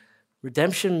remember.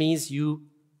 Redemption means you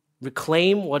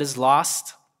reclaim what is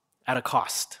lost at a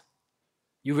cost.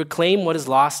 You reclaim what is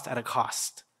lost at a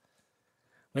cost.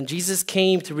 When Jesus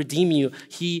came to redeem you,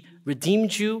 he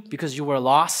redeemed you because you were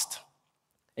lost,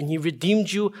 and he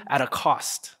redeemed you at a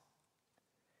cost.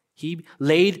 He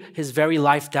laid his very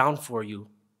life down for you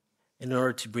in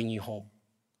order to bring you home.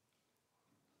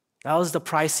 That was the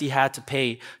price he had to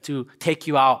pay to take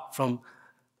you out from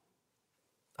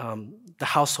the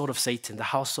household of Satan, the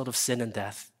household of sin and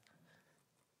death,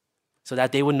 so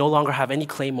that they would no longer have any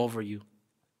claim over you.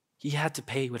 He had to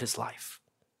pay with his life.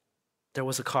 There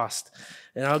was a cost.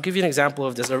 And I'll give you an example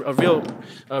of this, a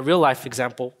real life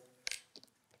example.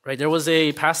 Right? There was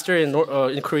a pastor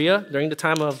in Korea during the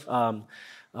time of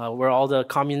where all the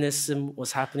communism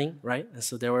was happening, right? And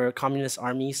so there were communist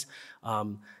armies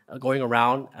going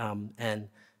around, and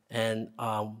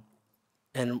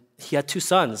he had two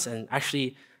sons. And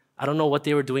actually, I don't know what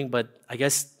they were doing, but I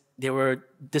guess they were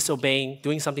disobeying,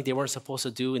 doing something they weren't supposed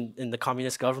to do in the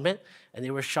communist government, and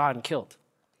they were shot and killed.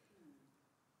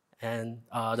 And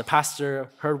the pastor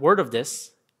heard word of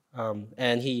this,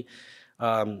 and he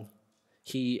heard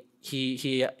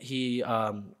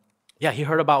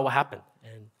about what happened.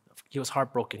 And he was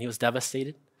heartbroken. He was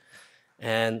devastated.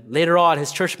 And later on,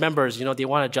 his church members, they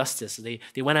wanted justice. They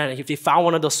went out and they found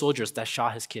one of those soldiers that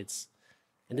shot his kids.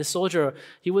 And this soldier,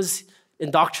 he was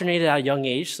indoctrinated at a young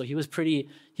age, so he was a pretty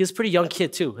young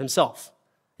kid too, himself.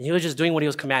 And he was just doing what he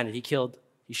was commanded. He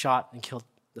shot and killed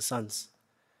the sons.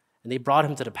 And they brought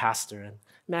him to the pastor. And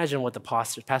Imagine what the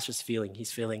pastor's feeling. He's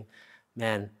feeling,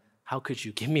 man, how could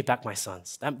you give me back my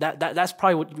sons? That's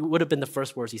probably what would have been the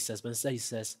first words he says, but instead he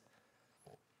says,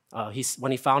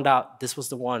 when he found out this was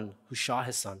the one who shot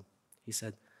his son, he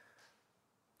said,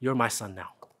 you're my son now.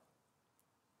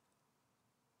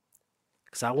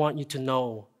 Because I want you to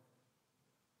know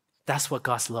that's what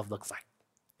God's love looks like.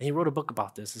 And he wrote a book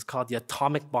about this. It's called The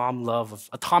Atomic Love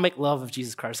of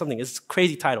Jesus Christ, or something. It's a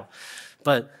crazy title.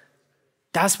 But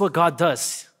that's what God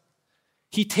does.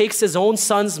 He takes his own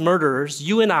son's murderers,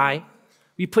 you and I,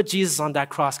 we put Jesus on that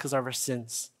cross because of our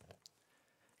sins.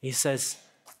 He says,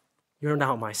 you're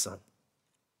now my son.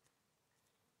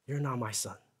 You're now my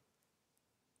son.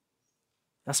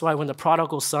 That's why when the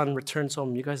prodigal son returns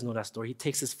home, you guys know that story. He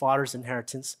takes his father's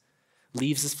inheritance,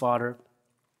 leaves his father,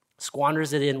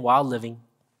 squanders it in while living.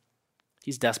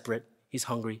 He's desperate. He's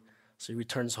hungry. So he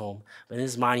returns home. But in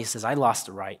his mind, he says, I lost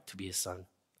the right to be his son.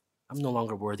 I'm no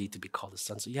longer worthy to be called his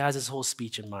son. So he has his whole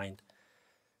speech in mind.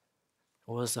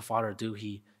 What does the father do?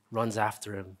 He runs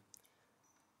after him.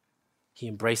 He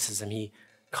embraces him. He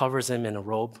covers him in a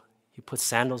robe. He puts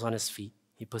sandals on his feet.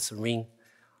 He puts a ring,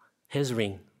 his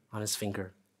ring, on his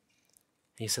finger.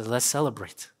 And he says, let's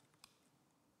celebrate.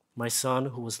 My son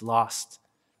who was lost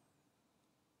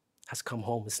has come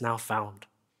home, is now found.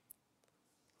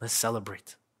 Let's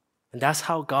celebrate. And that's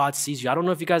how God sees you. I don't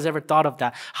know if you guys ever thought of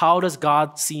that. How does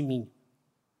God see me?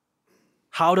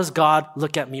 How does God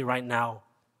look at me right now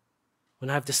when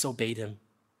I've disobeyed him?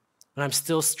 When I'm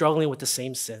still struggling with the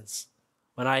same sins?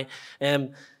 When I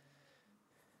am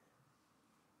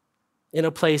in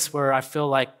a place where I feel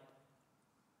like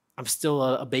I'm still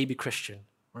a baby Christian.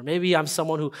 Or maybe I'm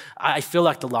someone who, I feel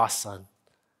like the lost son.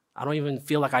 I don't even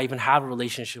feel like I even have a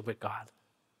relationship with God.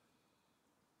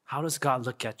 How does God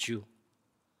look at you?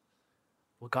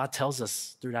 Well, God tells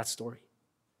us through that story.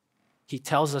 He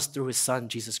tells us through his son,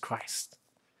 Jesus Christ,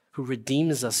 who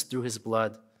redeems us through his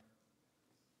blood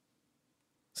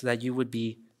so that you would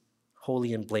be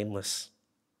holy and blameless,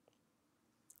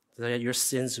 so that your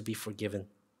sins would be forgiven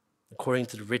according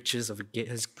to the riches of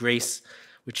his grace,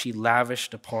 which he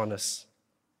lavished upon us.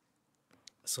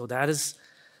 So that is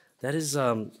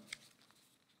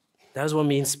what it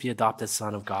means to be adopted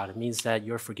son of God. It means that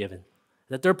you're forgiven.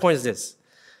 The third point is this.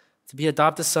 To be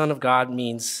adopted son of God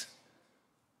means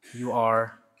you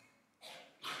are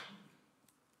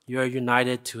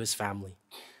united to his family.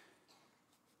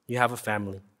 You have a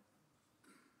family.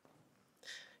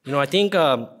 I think,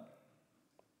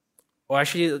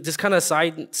 this kind of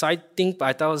side thing, but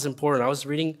I thought it was important. I was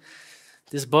reading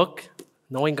this book,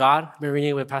 Knowing God. I've been reading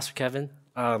it with Pastor Kevin.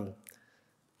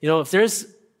 If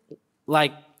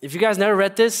you guys never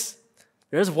read this,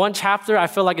 there's one chapter I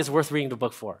feel like it's worth reading the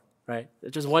book for, right?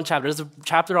 It's just one chapter. There's a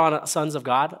chapter on sons of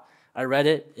God. I read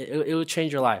it. It would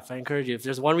change your life. I encourage you. If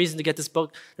there's one reason to get this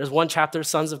book, there's one chapter,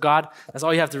 Sons of God. That's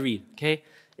all you have to read, okay?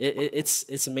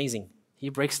 It's amazing. He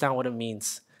breaks down what it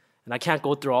means. And I can't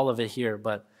go through all of it here,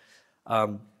 but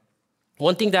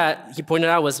one thing that he pointed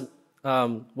out was,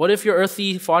 what if your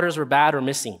earthly fathers were bad or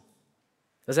missing?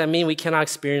 Does that mean we cannot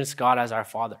experience God as our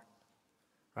Father?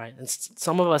 Right? And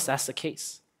some of us, that's the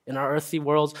case. In our earthly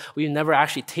worlds, we've never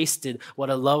actually tasted what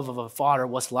a love of a father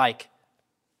was like.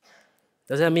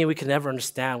 Does that mean we can never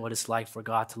understand what it's like for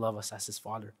God to love us as his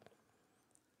Father?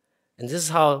 And this is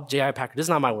how J.I. Packer, this is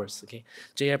not my words, okay?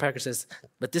 J.I. Packer says,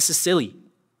 but this is silly.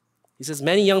 He says,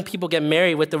 many young people get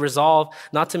married with the resolve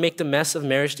not to make the mess of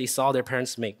marriage they saw their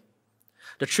parents make.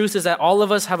 The truth is that all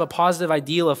of us have a positive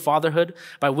ideal of fatherhood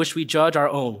by which we judge our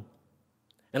own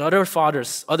and others'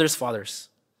 fathers.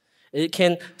 It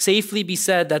can safely be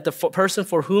said that the person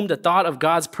for whom the thought of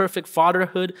God's perfect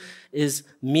fatherhood is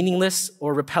meaningless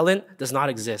or repellent does not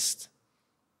exist.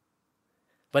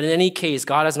 But in any case,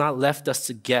 God has not left us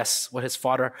to guess what his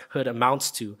fatherhood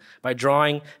amounts to by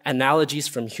drawing analogies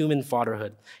from human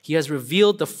fatherhood. He has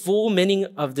revealed the full meaning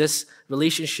of this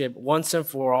relationship once and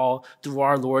for all through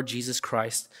our Lord Jesus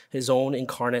Christ, his own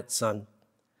incarnate Son.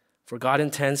 For God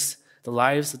intends the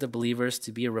lives of the believers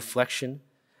to be a reflection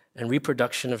and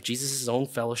reproduction of Jesus' own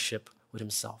fellowship with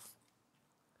himself.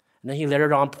 And then he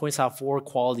later on points out 4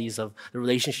 qualities of the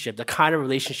relationship, the kind of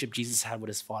relationship Jesus had with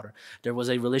his Father. There was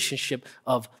a relationship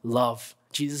of love.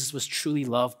 Jesus was truly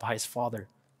loved by his Father.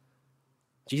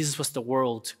 Jesus was the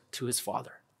world to his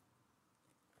Father.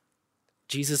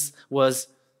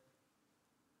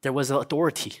 There was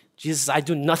authority. Jesus said, I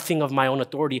do nothing of my own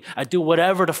authority. I do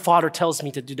whatever the Father tells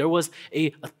me to do. There was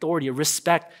a authority, a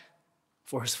respect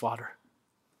for his Father.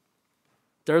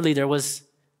 Thirdly, there was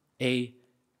a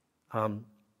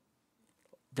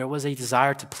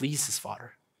desire to please his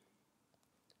Father.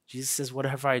 Jesus says,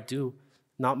 whatever I do,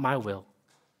 not my will,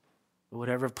 But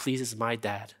whatever pleases my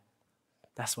dad,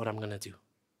 that's what I'm going to do.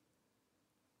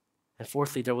 And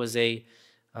fourthly, there was a,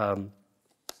 gotta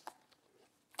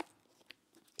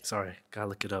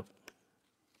look it up.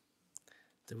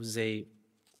 There was an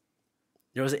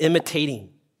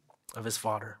imitating of his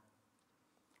father.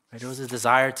 Right? There was a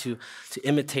desire to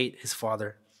imitate his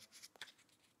father.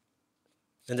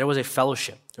 And there was a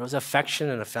fellowship. There was affection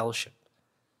and a fellowship.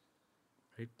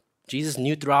 Right? Jesus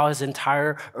knew throughout his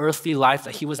entire earthly life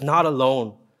that he was not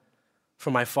alone,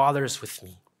 for my Father is with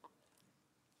me.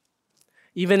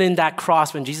 Even in that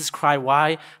cross, when Jesus cried,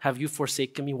 "Why have you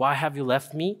forsaken me? Why have you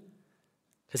left me?"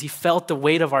 Because he felt the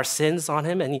weight of our sins on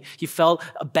him, and he felt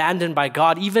abandoned by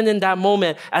God. Even in that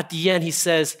moment, at the end, he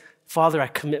says, "Father, I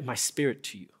commit my spirit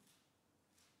to you."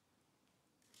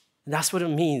 And that's what it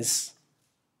means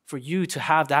for you to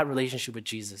have that relationship with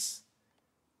Jesus.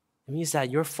 It means that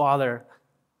your Father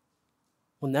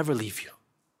will never leave you.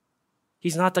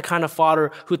 He's not the kind of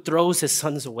father who throws his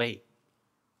sons away.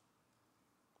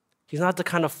 He's not the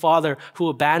kind of father who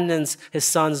abandons his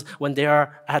sons when they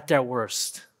are at their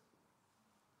worst.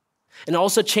 And it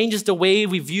also changes the way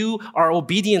we view our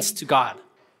obedience to God.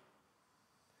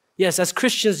 Yes, as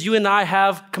Christians, you and I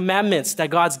have commandments that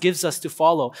God gives us to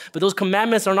follow. But those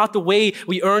commandments are not the way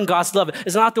we earn God's love.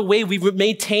 It's not the way we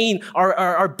maintain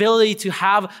our ability to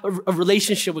have a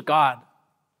relationship with God.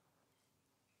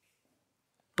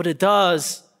 But it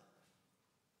does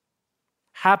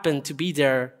happen to be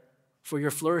there for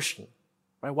your flourishing.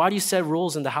 Right? Why do you set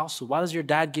rules in the household? Why does your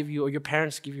dad give you, or your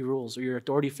parents give you rules, or your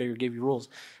authority figure give you rules?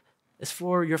 It's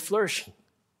for your flourishing.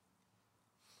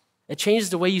 It changes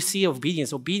the way you see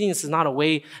obedience. Obedience is not a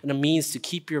way and a means to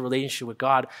keep your relationship with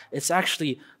God. It's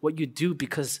actually what you do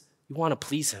because you want to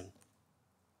please him.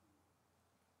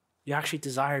 You actually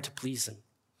desire to please him.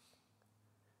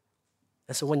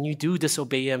 And so when you do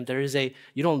disobey him,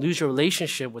 you don't lose your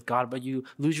relationship with God, but you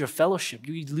lose your fellowship.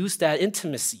 You lose that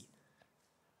intimacy.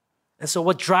 And so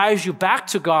what drives you back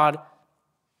to God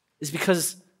is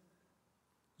because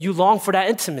you long for that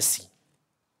intimacy.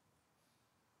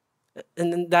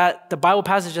 And that the Bible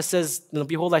passage that says,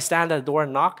 "Behold, I stand at the door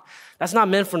and knock," that's not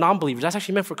meant for non-believers. That's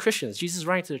actually meant for Christians. Jesus is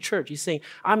writing to the church. He's saying,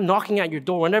 "I'm knocking at your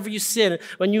door. Whenever you sin,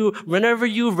 whenever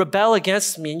you rebel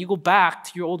against me and you go back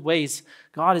to your old ways,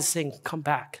 God is saying, come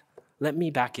back. Let me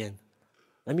back in.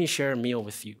 Let me share a meal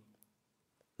with you.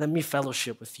 Let me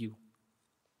fellowship with you."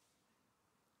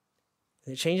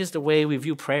 And it changes the way we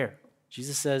view prayer.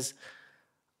 Jesus says,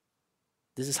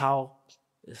 this is how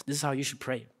you should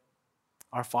pray.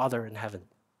 Our Father in heaven.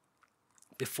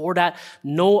 Before that,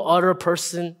 no other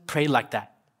person prayed like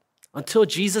that. Until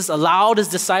Jesus allowed his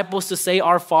disciples to say,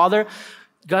 "Our Father,"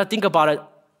 you got to think about it.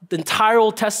 The entire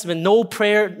Old Testament, no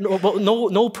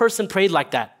person prayed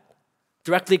like that,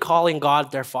 directly calling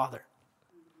God their Father.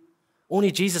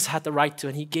 Only Jesus had the right to,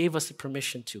 and he gave us the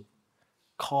permission to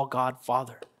call God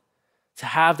Father, to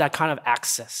have that kind of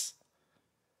access.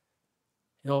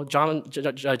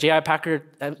 J.I. Packer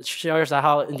shares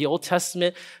how in the Old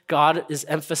Testament, God is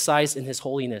emphasized in his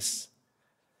holiness.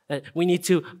 That we need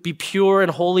to be pure and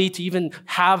holy to even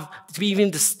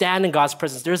to stand in God's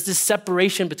presence. There's this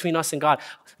separation between us and God.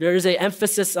 There is an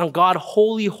emphasis on God,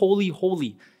 holy, holy,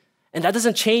 holy. And that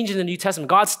doesn't change in the New Testament.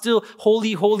 God's still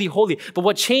holy, holy, holy. But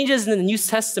what changes in the New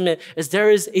Testament is there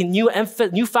is a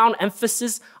newfound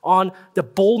emphasis on the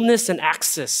boldness and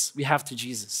access we have to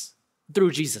Jesus, through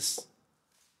Jesus.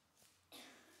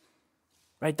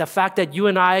 Right? The fact that you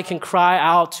and I can cry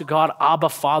out to God, "Abba,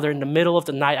 Father," in the middle of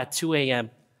the night at 2 a.m.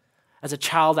 as a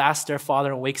child asks their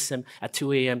father and wakes him at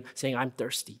 2 a.m. saying, "I'm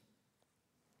thirsty."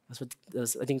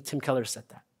 I think Tim Keller said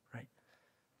that, right?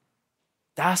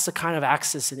 That's the kind of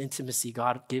access and intimacy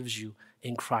God gives you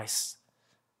in Christ.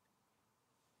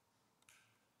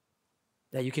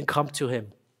 That you can come to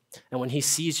him, and when he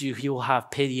sees you, he will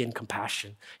have pity and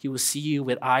compassion. He will see you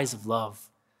with eyes of love,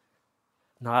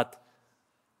 not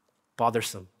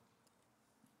bothersome.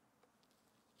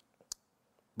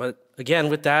 But again,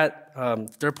 with that,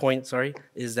 third point,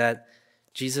 is that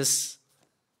Jesus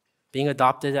being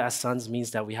adopted as sons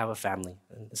means that we have a family.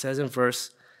 And it says in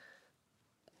verse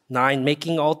 9,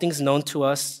 making known to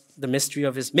us the mystery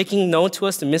of his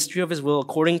will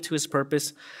according to his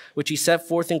purpose, which he set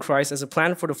forth in Christ as a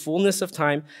plan for the fullness of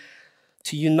time,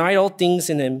 to unite all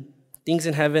things in him, things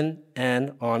in heaven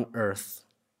and on earth.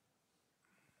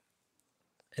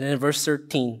 And then in verse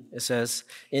 13, it says,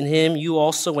 "In him you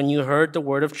also, when you heard the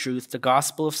word of truth, the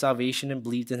gospel of salvation, and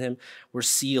believed in him, were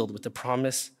sealed with the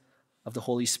promise of the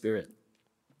Holy Spirit."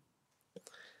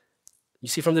 You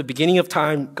see, from the beginning of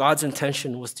time, God's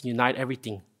intention was to unite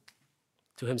everything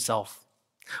to himself.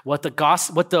 What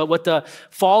the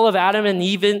fall of Adam and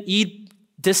Eve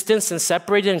distance and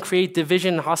separated and create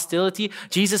division and hostility.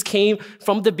 Jesus came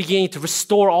from the beginning to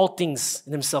restore all things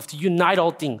in himself, to unite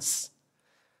all things.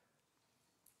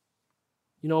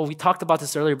 You know, we talked about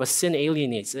this earlier, but sin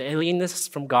alienates. It alienates us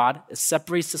from God. It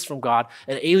separates us from God.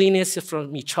 It alienates us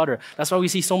from each other. That's why we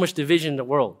see so much division in the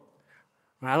world.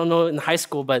 I don't know in high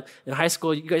school, but in high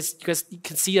school, you guys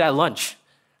can see it at lunch,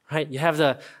 right? You have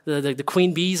the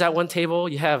queen bees at one table.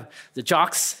 You have the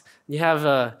jocks. You have,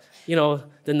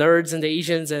 the nerds and the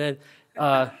Asians. And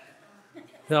then,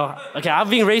 okay, I'm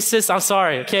being racist. I'm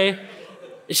sorry, okay?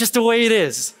 It's just the way it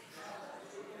is.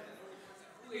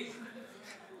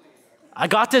 I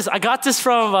got this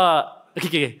from,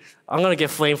 okay, I'm going to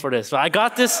get flamed for this. But I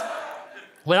got this,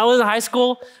 when I was in high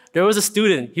school, there was a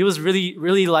student. He was really,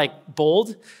 really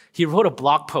bold. He wrote a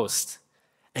blog post.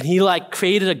 And he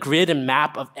created a grid and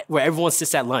map of where everyone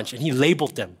sits at lunch. And he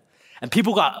labeled them. And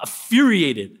people got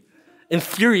infuriated.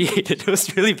 It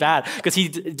was really bad because he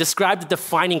described the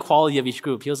defining quality of each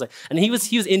group. He was like, and he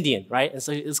was Indian, right? And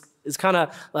so it's kind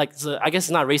of so I guess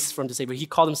it's not racist for him to say, but he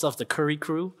called himself the curry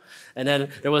crew. And then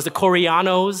there was the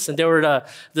Koreanos, and there were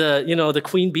the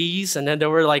queen bees, and then there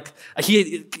were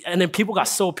and then people got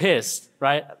so pissed,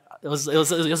 right? It was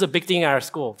a big thing at our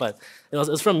school, but it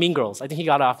was from Mean Girls. I think he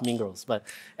got off Mean Girls. But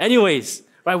anyways,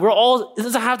 right? It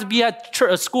doesn't have to be at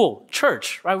school,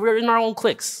 church, right? We're in our own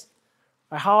cliques.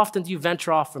 Right? How often do you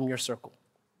venture off from your circle?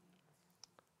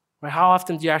 Right? How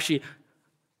often do you actually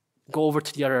go over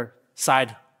to the other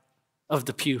side of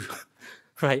the pew?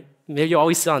 Right? Maybe you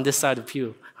always sit on this side of the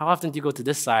pew. How often do you go to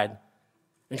this side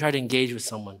and try to engage with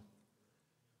someone?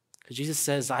 Because Jesus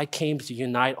says, I came to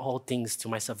unite all things to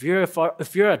myself.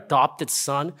 If you're an adopted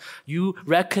son, you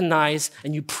recognize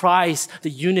and you prize the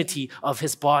unity of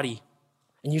his body.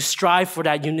 And you strive for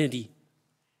that unity.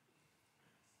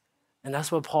 And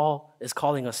that's what Paul is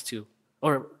calling us to.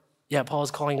 Paul is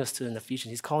calling us to in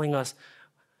Ephesians. He's calling us,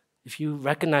 if you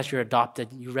recognize you're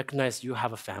adopted, you recognize you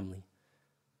have a family.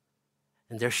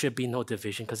 And there should be no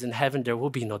division, because in heaven there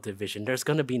will be no division. There's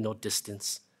going to be no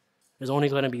distance. There's only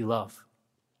going to be love.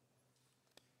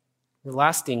 The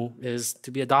last thing is to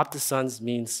be adopted sons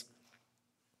means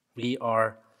we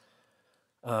have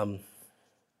an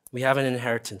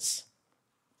inheritance.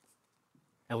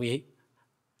 And we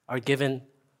are given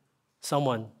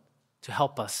someone to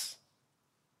help us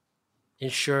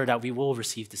ensure that we will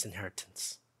receive this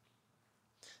inheritance.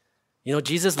 You know,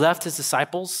 Jesus left his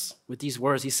disciples with these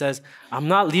words. He says, I'm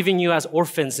not leaving you as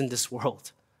orphans in this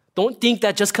world. Don't think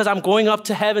that just because I'm going up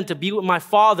to heaven to be with my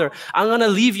Father, I'm going to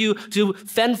leave you to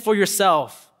fend for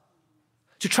yourself,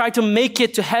 to try to make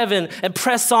it to heaven and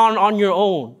press on your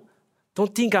own.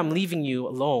 Don't think I'm leaving you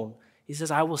alone. He says,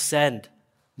 I will send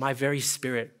my very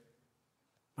Spirit,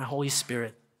 my Holy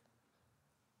Spirit,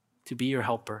 to be your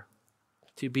helper,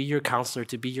 to be your counselor,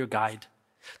 to be your guide,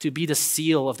 to be the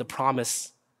seal of the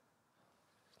promise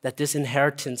that this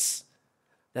inheritance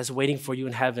that's waiting for you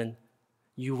in heaven,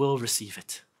 you will receive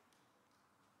it.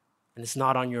 And it's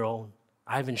not on your own.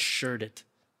 I've ensured it.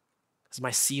 Because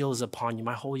my seal is upon you.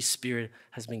 My Holy Spirit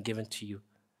has been given to you.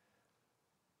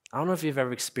 I don't know if you've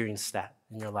ever experienced that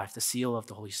in your life, the seal of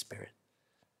the Holy Spirit.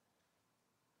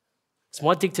 It's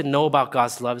one thing to know about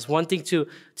God's love. It's one thing to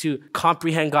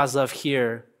comprehend God's love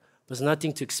here, but it's another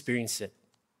thing to experience it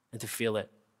and to feel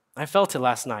it. I felt it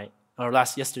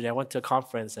yesterday. I went to a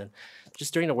conference, and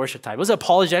just during the worship time, it was an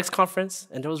apologetics conference,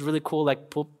 and there was really cool,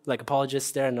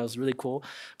 apologists there, and it was really cool.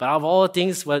 But out of all the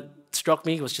things, what struck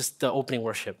me was just the opening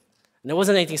worship. And it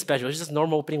wasn't anything special. It was just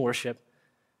normal opening worship.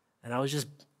 And I was just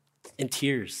in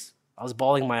tears. I was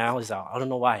bawling my eyes out. I don't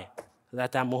know why. But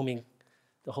at that moment,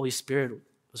 the Holy Spirit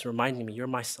was reminding me, you're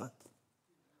my son.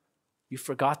 You've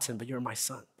forgotten, but you're my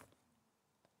son.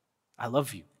 I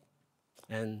love you.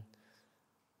 And,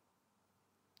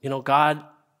 God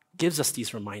gives us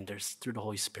these reminders through the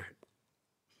Holy Spirit.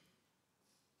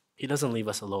 He doesn't leave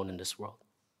us alone in this world.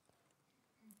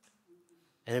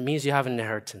 And it means you have an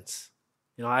inheritance.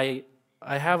 I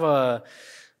have a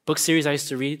book series I used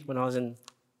to read when I was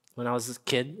a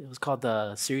kid. It was called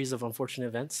The Series of Unfortunate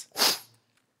Events.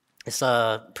 It's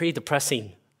a pretty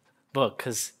depressing book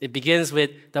because it begins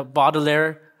with the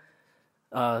Baudelaire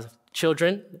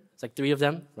children. It's like 3 of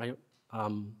them, right?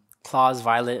 Claus,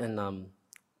 Violet, and how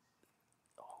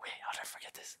did I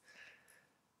forget this?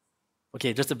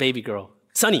 Okay, just a baby girl.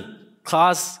 Sunny.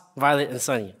 Claus, Violet, and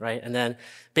Sunny, right? And then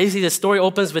basically the story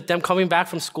opens with them coming back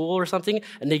from school or something,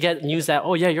 and they get news that,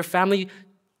 oh yeah, your family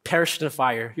perished in a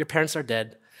fire. Your parents are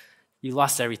dead. You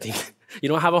lost everything. You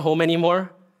don't have a home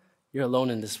anymore. You're alone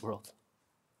in this world,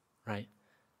 right?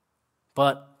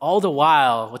 But all the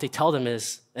while, what they tell them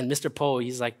is, and Mr. Poe,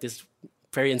 he's like this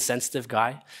very insensitive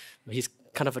guy. He's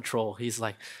kind of a troll. He's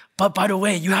like, but by the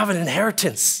way, you have an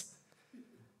inheritance.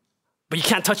 But you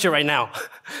can't touch it right now.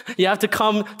 You have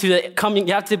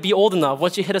to be old enough.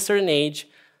 Once you hit a certain age,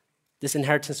 this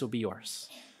inheritance will be yours.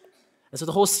 And so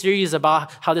the whole series is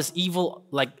about how this evil,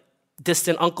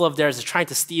 distant uncle of theirs is trying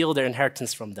to steal their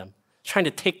inheritance from them, trying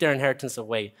to take their inheritance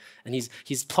away. And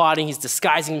he's plotting, he's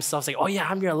disguising himself, saying, oh yeah,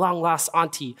 I'm your long-lost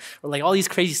auntie, or all these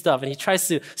crazy stuff. And he tries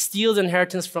to steal the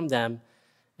inheritance from them.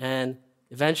 And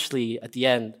eventually, at the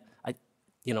end, I'm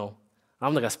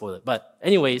not going to spoil it. But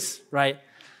anyways, right?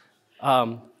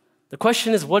 The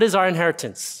question is, what is our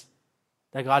inheritance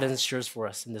that God ensures for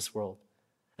us in this world?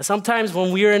 And sometimes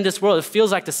when we are in this world, it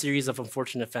feels like the series of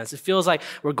unfortunate events. It feels like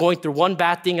we're going through one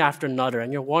bad thing after another,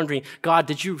 and you're wondering, God,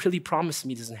 did you really promise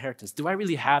me this inheritance? Do I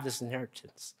really have this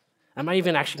inheritance? Am I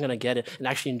even actually going to get it and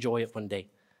actually enjoy it one day?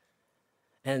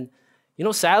 And,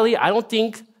 sadly, I don't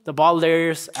think the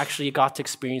Baudelaires actually got to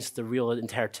experience the real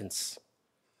inheritance.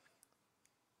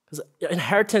 Because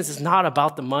inheritance is not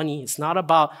about the money. It's not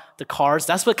about the cars.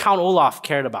 That's what Count Olaf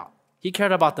cared about. He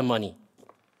cared about the money.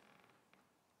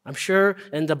 I'm sure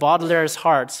in the Baudelaire's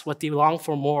hearts, what they longed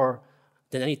for more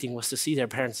than anything was to see their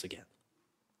parents again.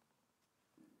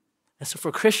 And so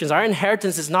for Christians, our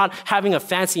inheritance is not having a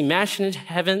fancy mansion in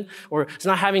heaven, or it's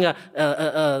not having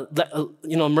a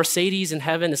Mercedes in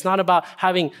heaven. It's not about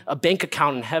having a bank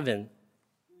account in heaven.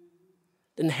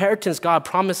 The inheritance God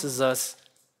promises us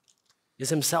is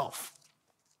himself.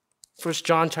 1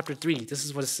 John chapter 3, this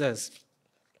is what it says.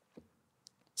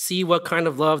 See what kind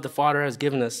of love the Father has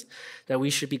given us, that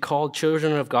we should be called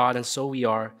children of God, and so we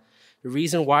are. The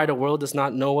reason why the world does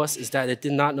not know us is that it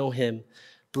did not know him.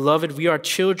 Beloved, we are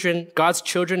children, God's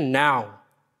children now,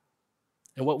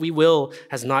 and what we will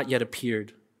has not yet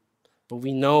appeared. But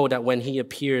we know that when he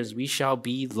appears, we shall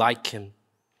be like him,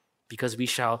 because we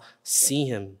shall see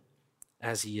him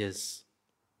as he is.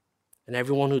 And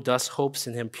everyone who thus hopes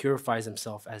in him purifies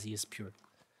himself as he is pure.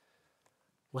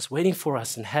 What's waiting for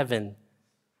us in heaven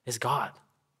is God.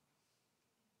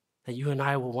 That you and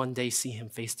I will one day see him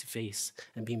face to face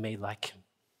and be made like him.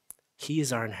 He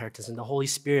is our inheritance, and the Holy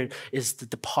Spirit is the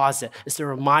deposit. It's the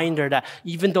reminder that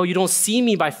even though you don't see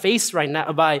me by face right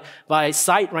now, by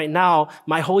sight right now,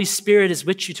 my Holy Spirit is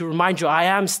with you to remind you I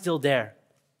am still there.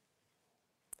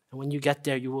 And when you get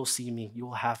there, you will see me. You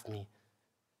will have me.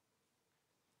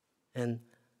 And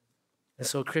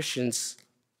so Christians,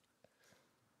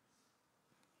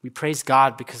 we praise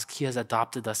God because he has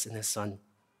adopted us in his Son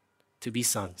to be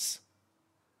sons.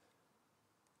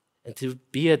 And to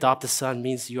be adopted son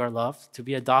means you are loved. To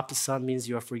be adopted son means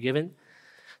you are forgiven.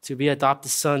 To be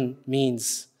adopted son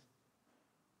means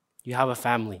you have a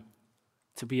family.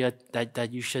 That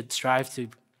you should strive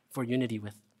for unity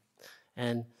with.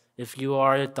 And if you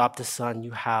are an adopted son,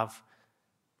 you have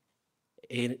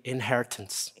an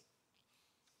inheritance.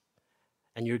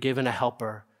 And you're given a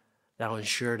helper that will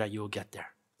ensure that you will get there.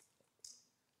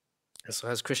 And so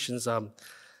as Christians,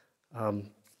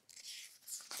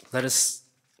 let us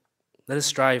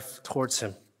strive towards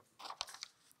him.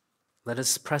 Let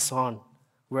us press on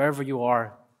wherever you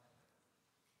are.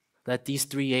 Let these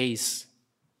 3 A's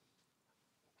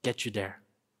get you there.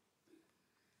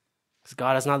 Because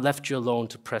God has not left you alone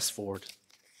to press forward.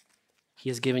 He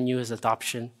has given you his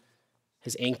adoption,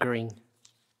 his anchoring,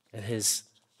 and his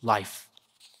life.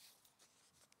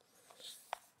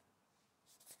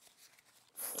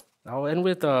 I'll end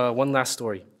with one last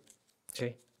story.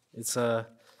 Okay? It's I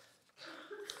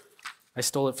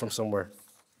stole it from somewhere.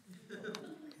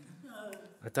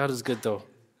 I thought it was good though.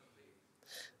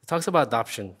 It talks about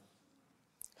adoption.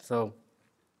 So,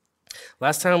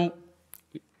 last time,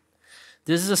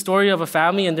 this is a story of a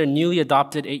family and their newly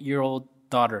adopted 8-year-old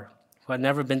daughter who had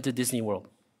never been to Disney World.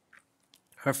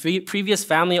 Her previous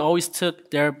family always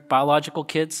took their biological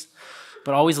kids,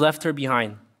 but always left her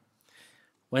behind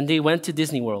when they went to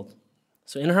Disney World.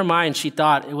 So in her mind, she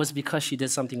thought it was because she did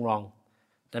something wrong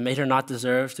that made her not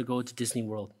deserve to go to Disney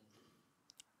World.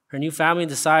 Her new family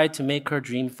decided to make her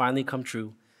dream finally come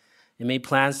true and made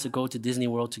plans to go to Disney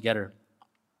World together.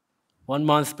 1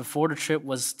 month before the trip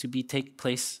was to take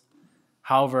place,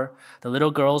 however, the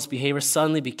little girl's behavior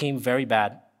suddenly became very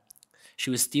bad. She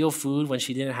would steal food when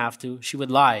she didn't have to. She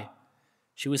would lie.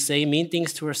 She would say mean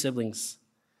things to her siblings.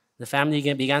 The family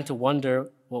began to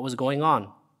wonder what was going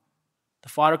on. The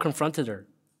father confronted her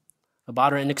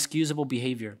about her inexcusable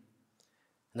behavior.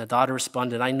 And the daughter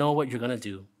responded, I know what you're going to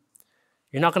do.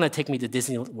 You're not going to take me to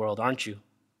Disney World, aren't you?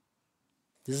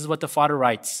 This is what the father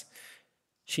writes.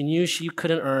 She knew she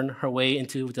couldn't earn her way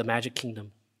into the magic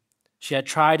kingdom. She had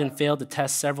tried and failed the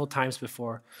test several times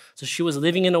before, so she was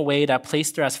living in a way that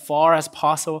placed her as far as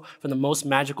possible from the most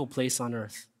magical place on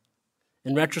earth.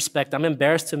 In retrospect, I'm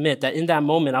embarrassed to admit that in that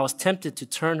moment, I was tempted to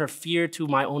turn her fear to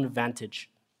my own advantage.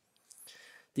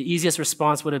 The easiest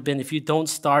response would have been, if you don't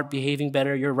start behaving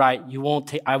better, you're right,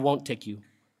 I won't take you.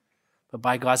 But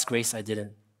by God's grace, I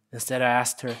didn't. Instead, I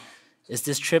asked her, is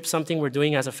this trip something we're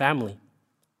doing as a family?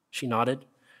 She nodded.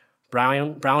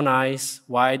 Brown eyes,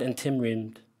 wide and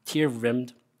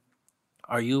tear-rimmed.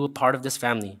 Are you a part of this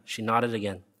family? She nodded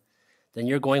again. Then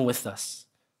you're going with us.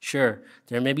 Sure,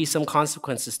 there may be some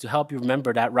consequences to help you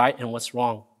remember that right and what's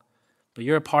wrong. But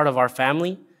you're a part of our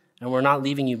family, and we're not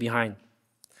leaving you behind.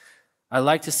 I'd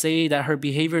like to say that her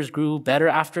behaviors grew better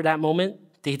after that moment.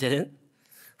 They didn't.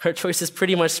 Her choices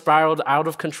pretty much spiraled out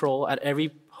of control at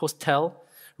every hotel,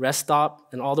 rest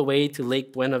stop, and all the way to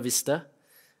Lake Buena Vista.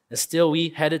 And still, we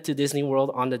headed to Disney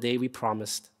World on the day we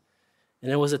promised.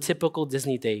 And it was a typical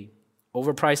Disney day.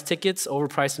 Overpriced tickets,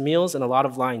 overpriced meals, and a lot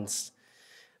of lines.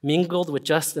 Mingled with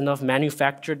just enough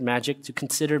manufactured magic to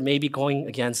consider maybe going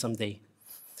again someday.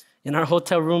 In our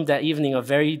hotel room that evening, a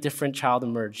very different child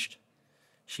emerged.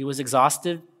 She was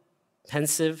exhausted,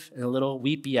 pensive, and a little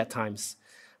weepy at times,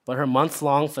 but her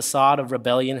month-long facade of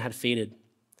rebellion had faded.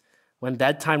 When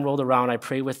bedtime rolled around, I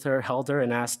prayed with her, held her,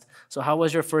 and asked, so how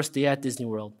was your first day at Disney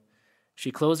World?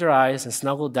 She closed her eyes and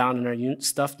snuggled down in her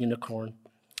stuffed unicorn.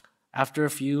 After a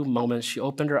few moments, she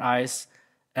opened her eyes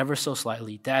ever so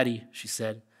slightly. Daddy, she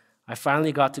said, I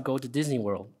finally got to go to Disney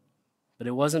World, but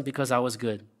it wasn't because I was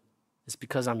good. It's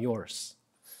because I'm yours.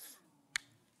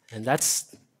 And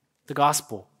that's the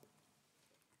gospel.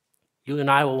 You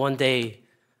and I will one day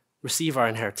receive our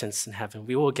inheritance in heaven.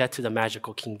 We will get to the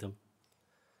magical kingdom.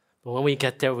 But when we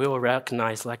get there, we will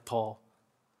recognize, like Paul,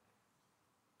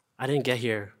 I didn't get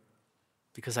here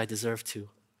because I deserved to.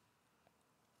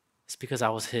 It's because I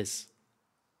was his.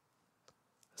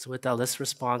 So with that, let's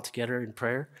respond together in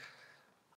prayer.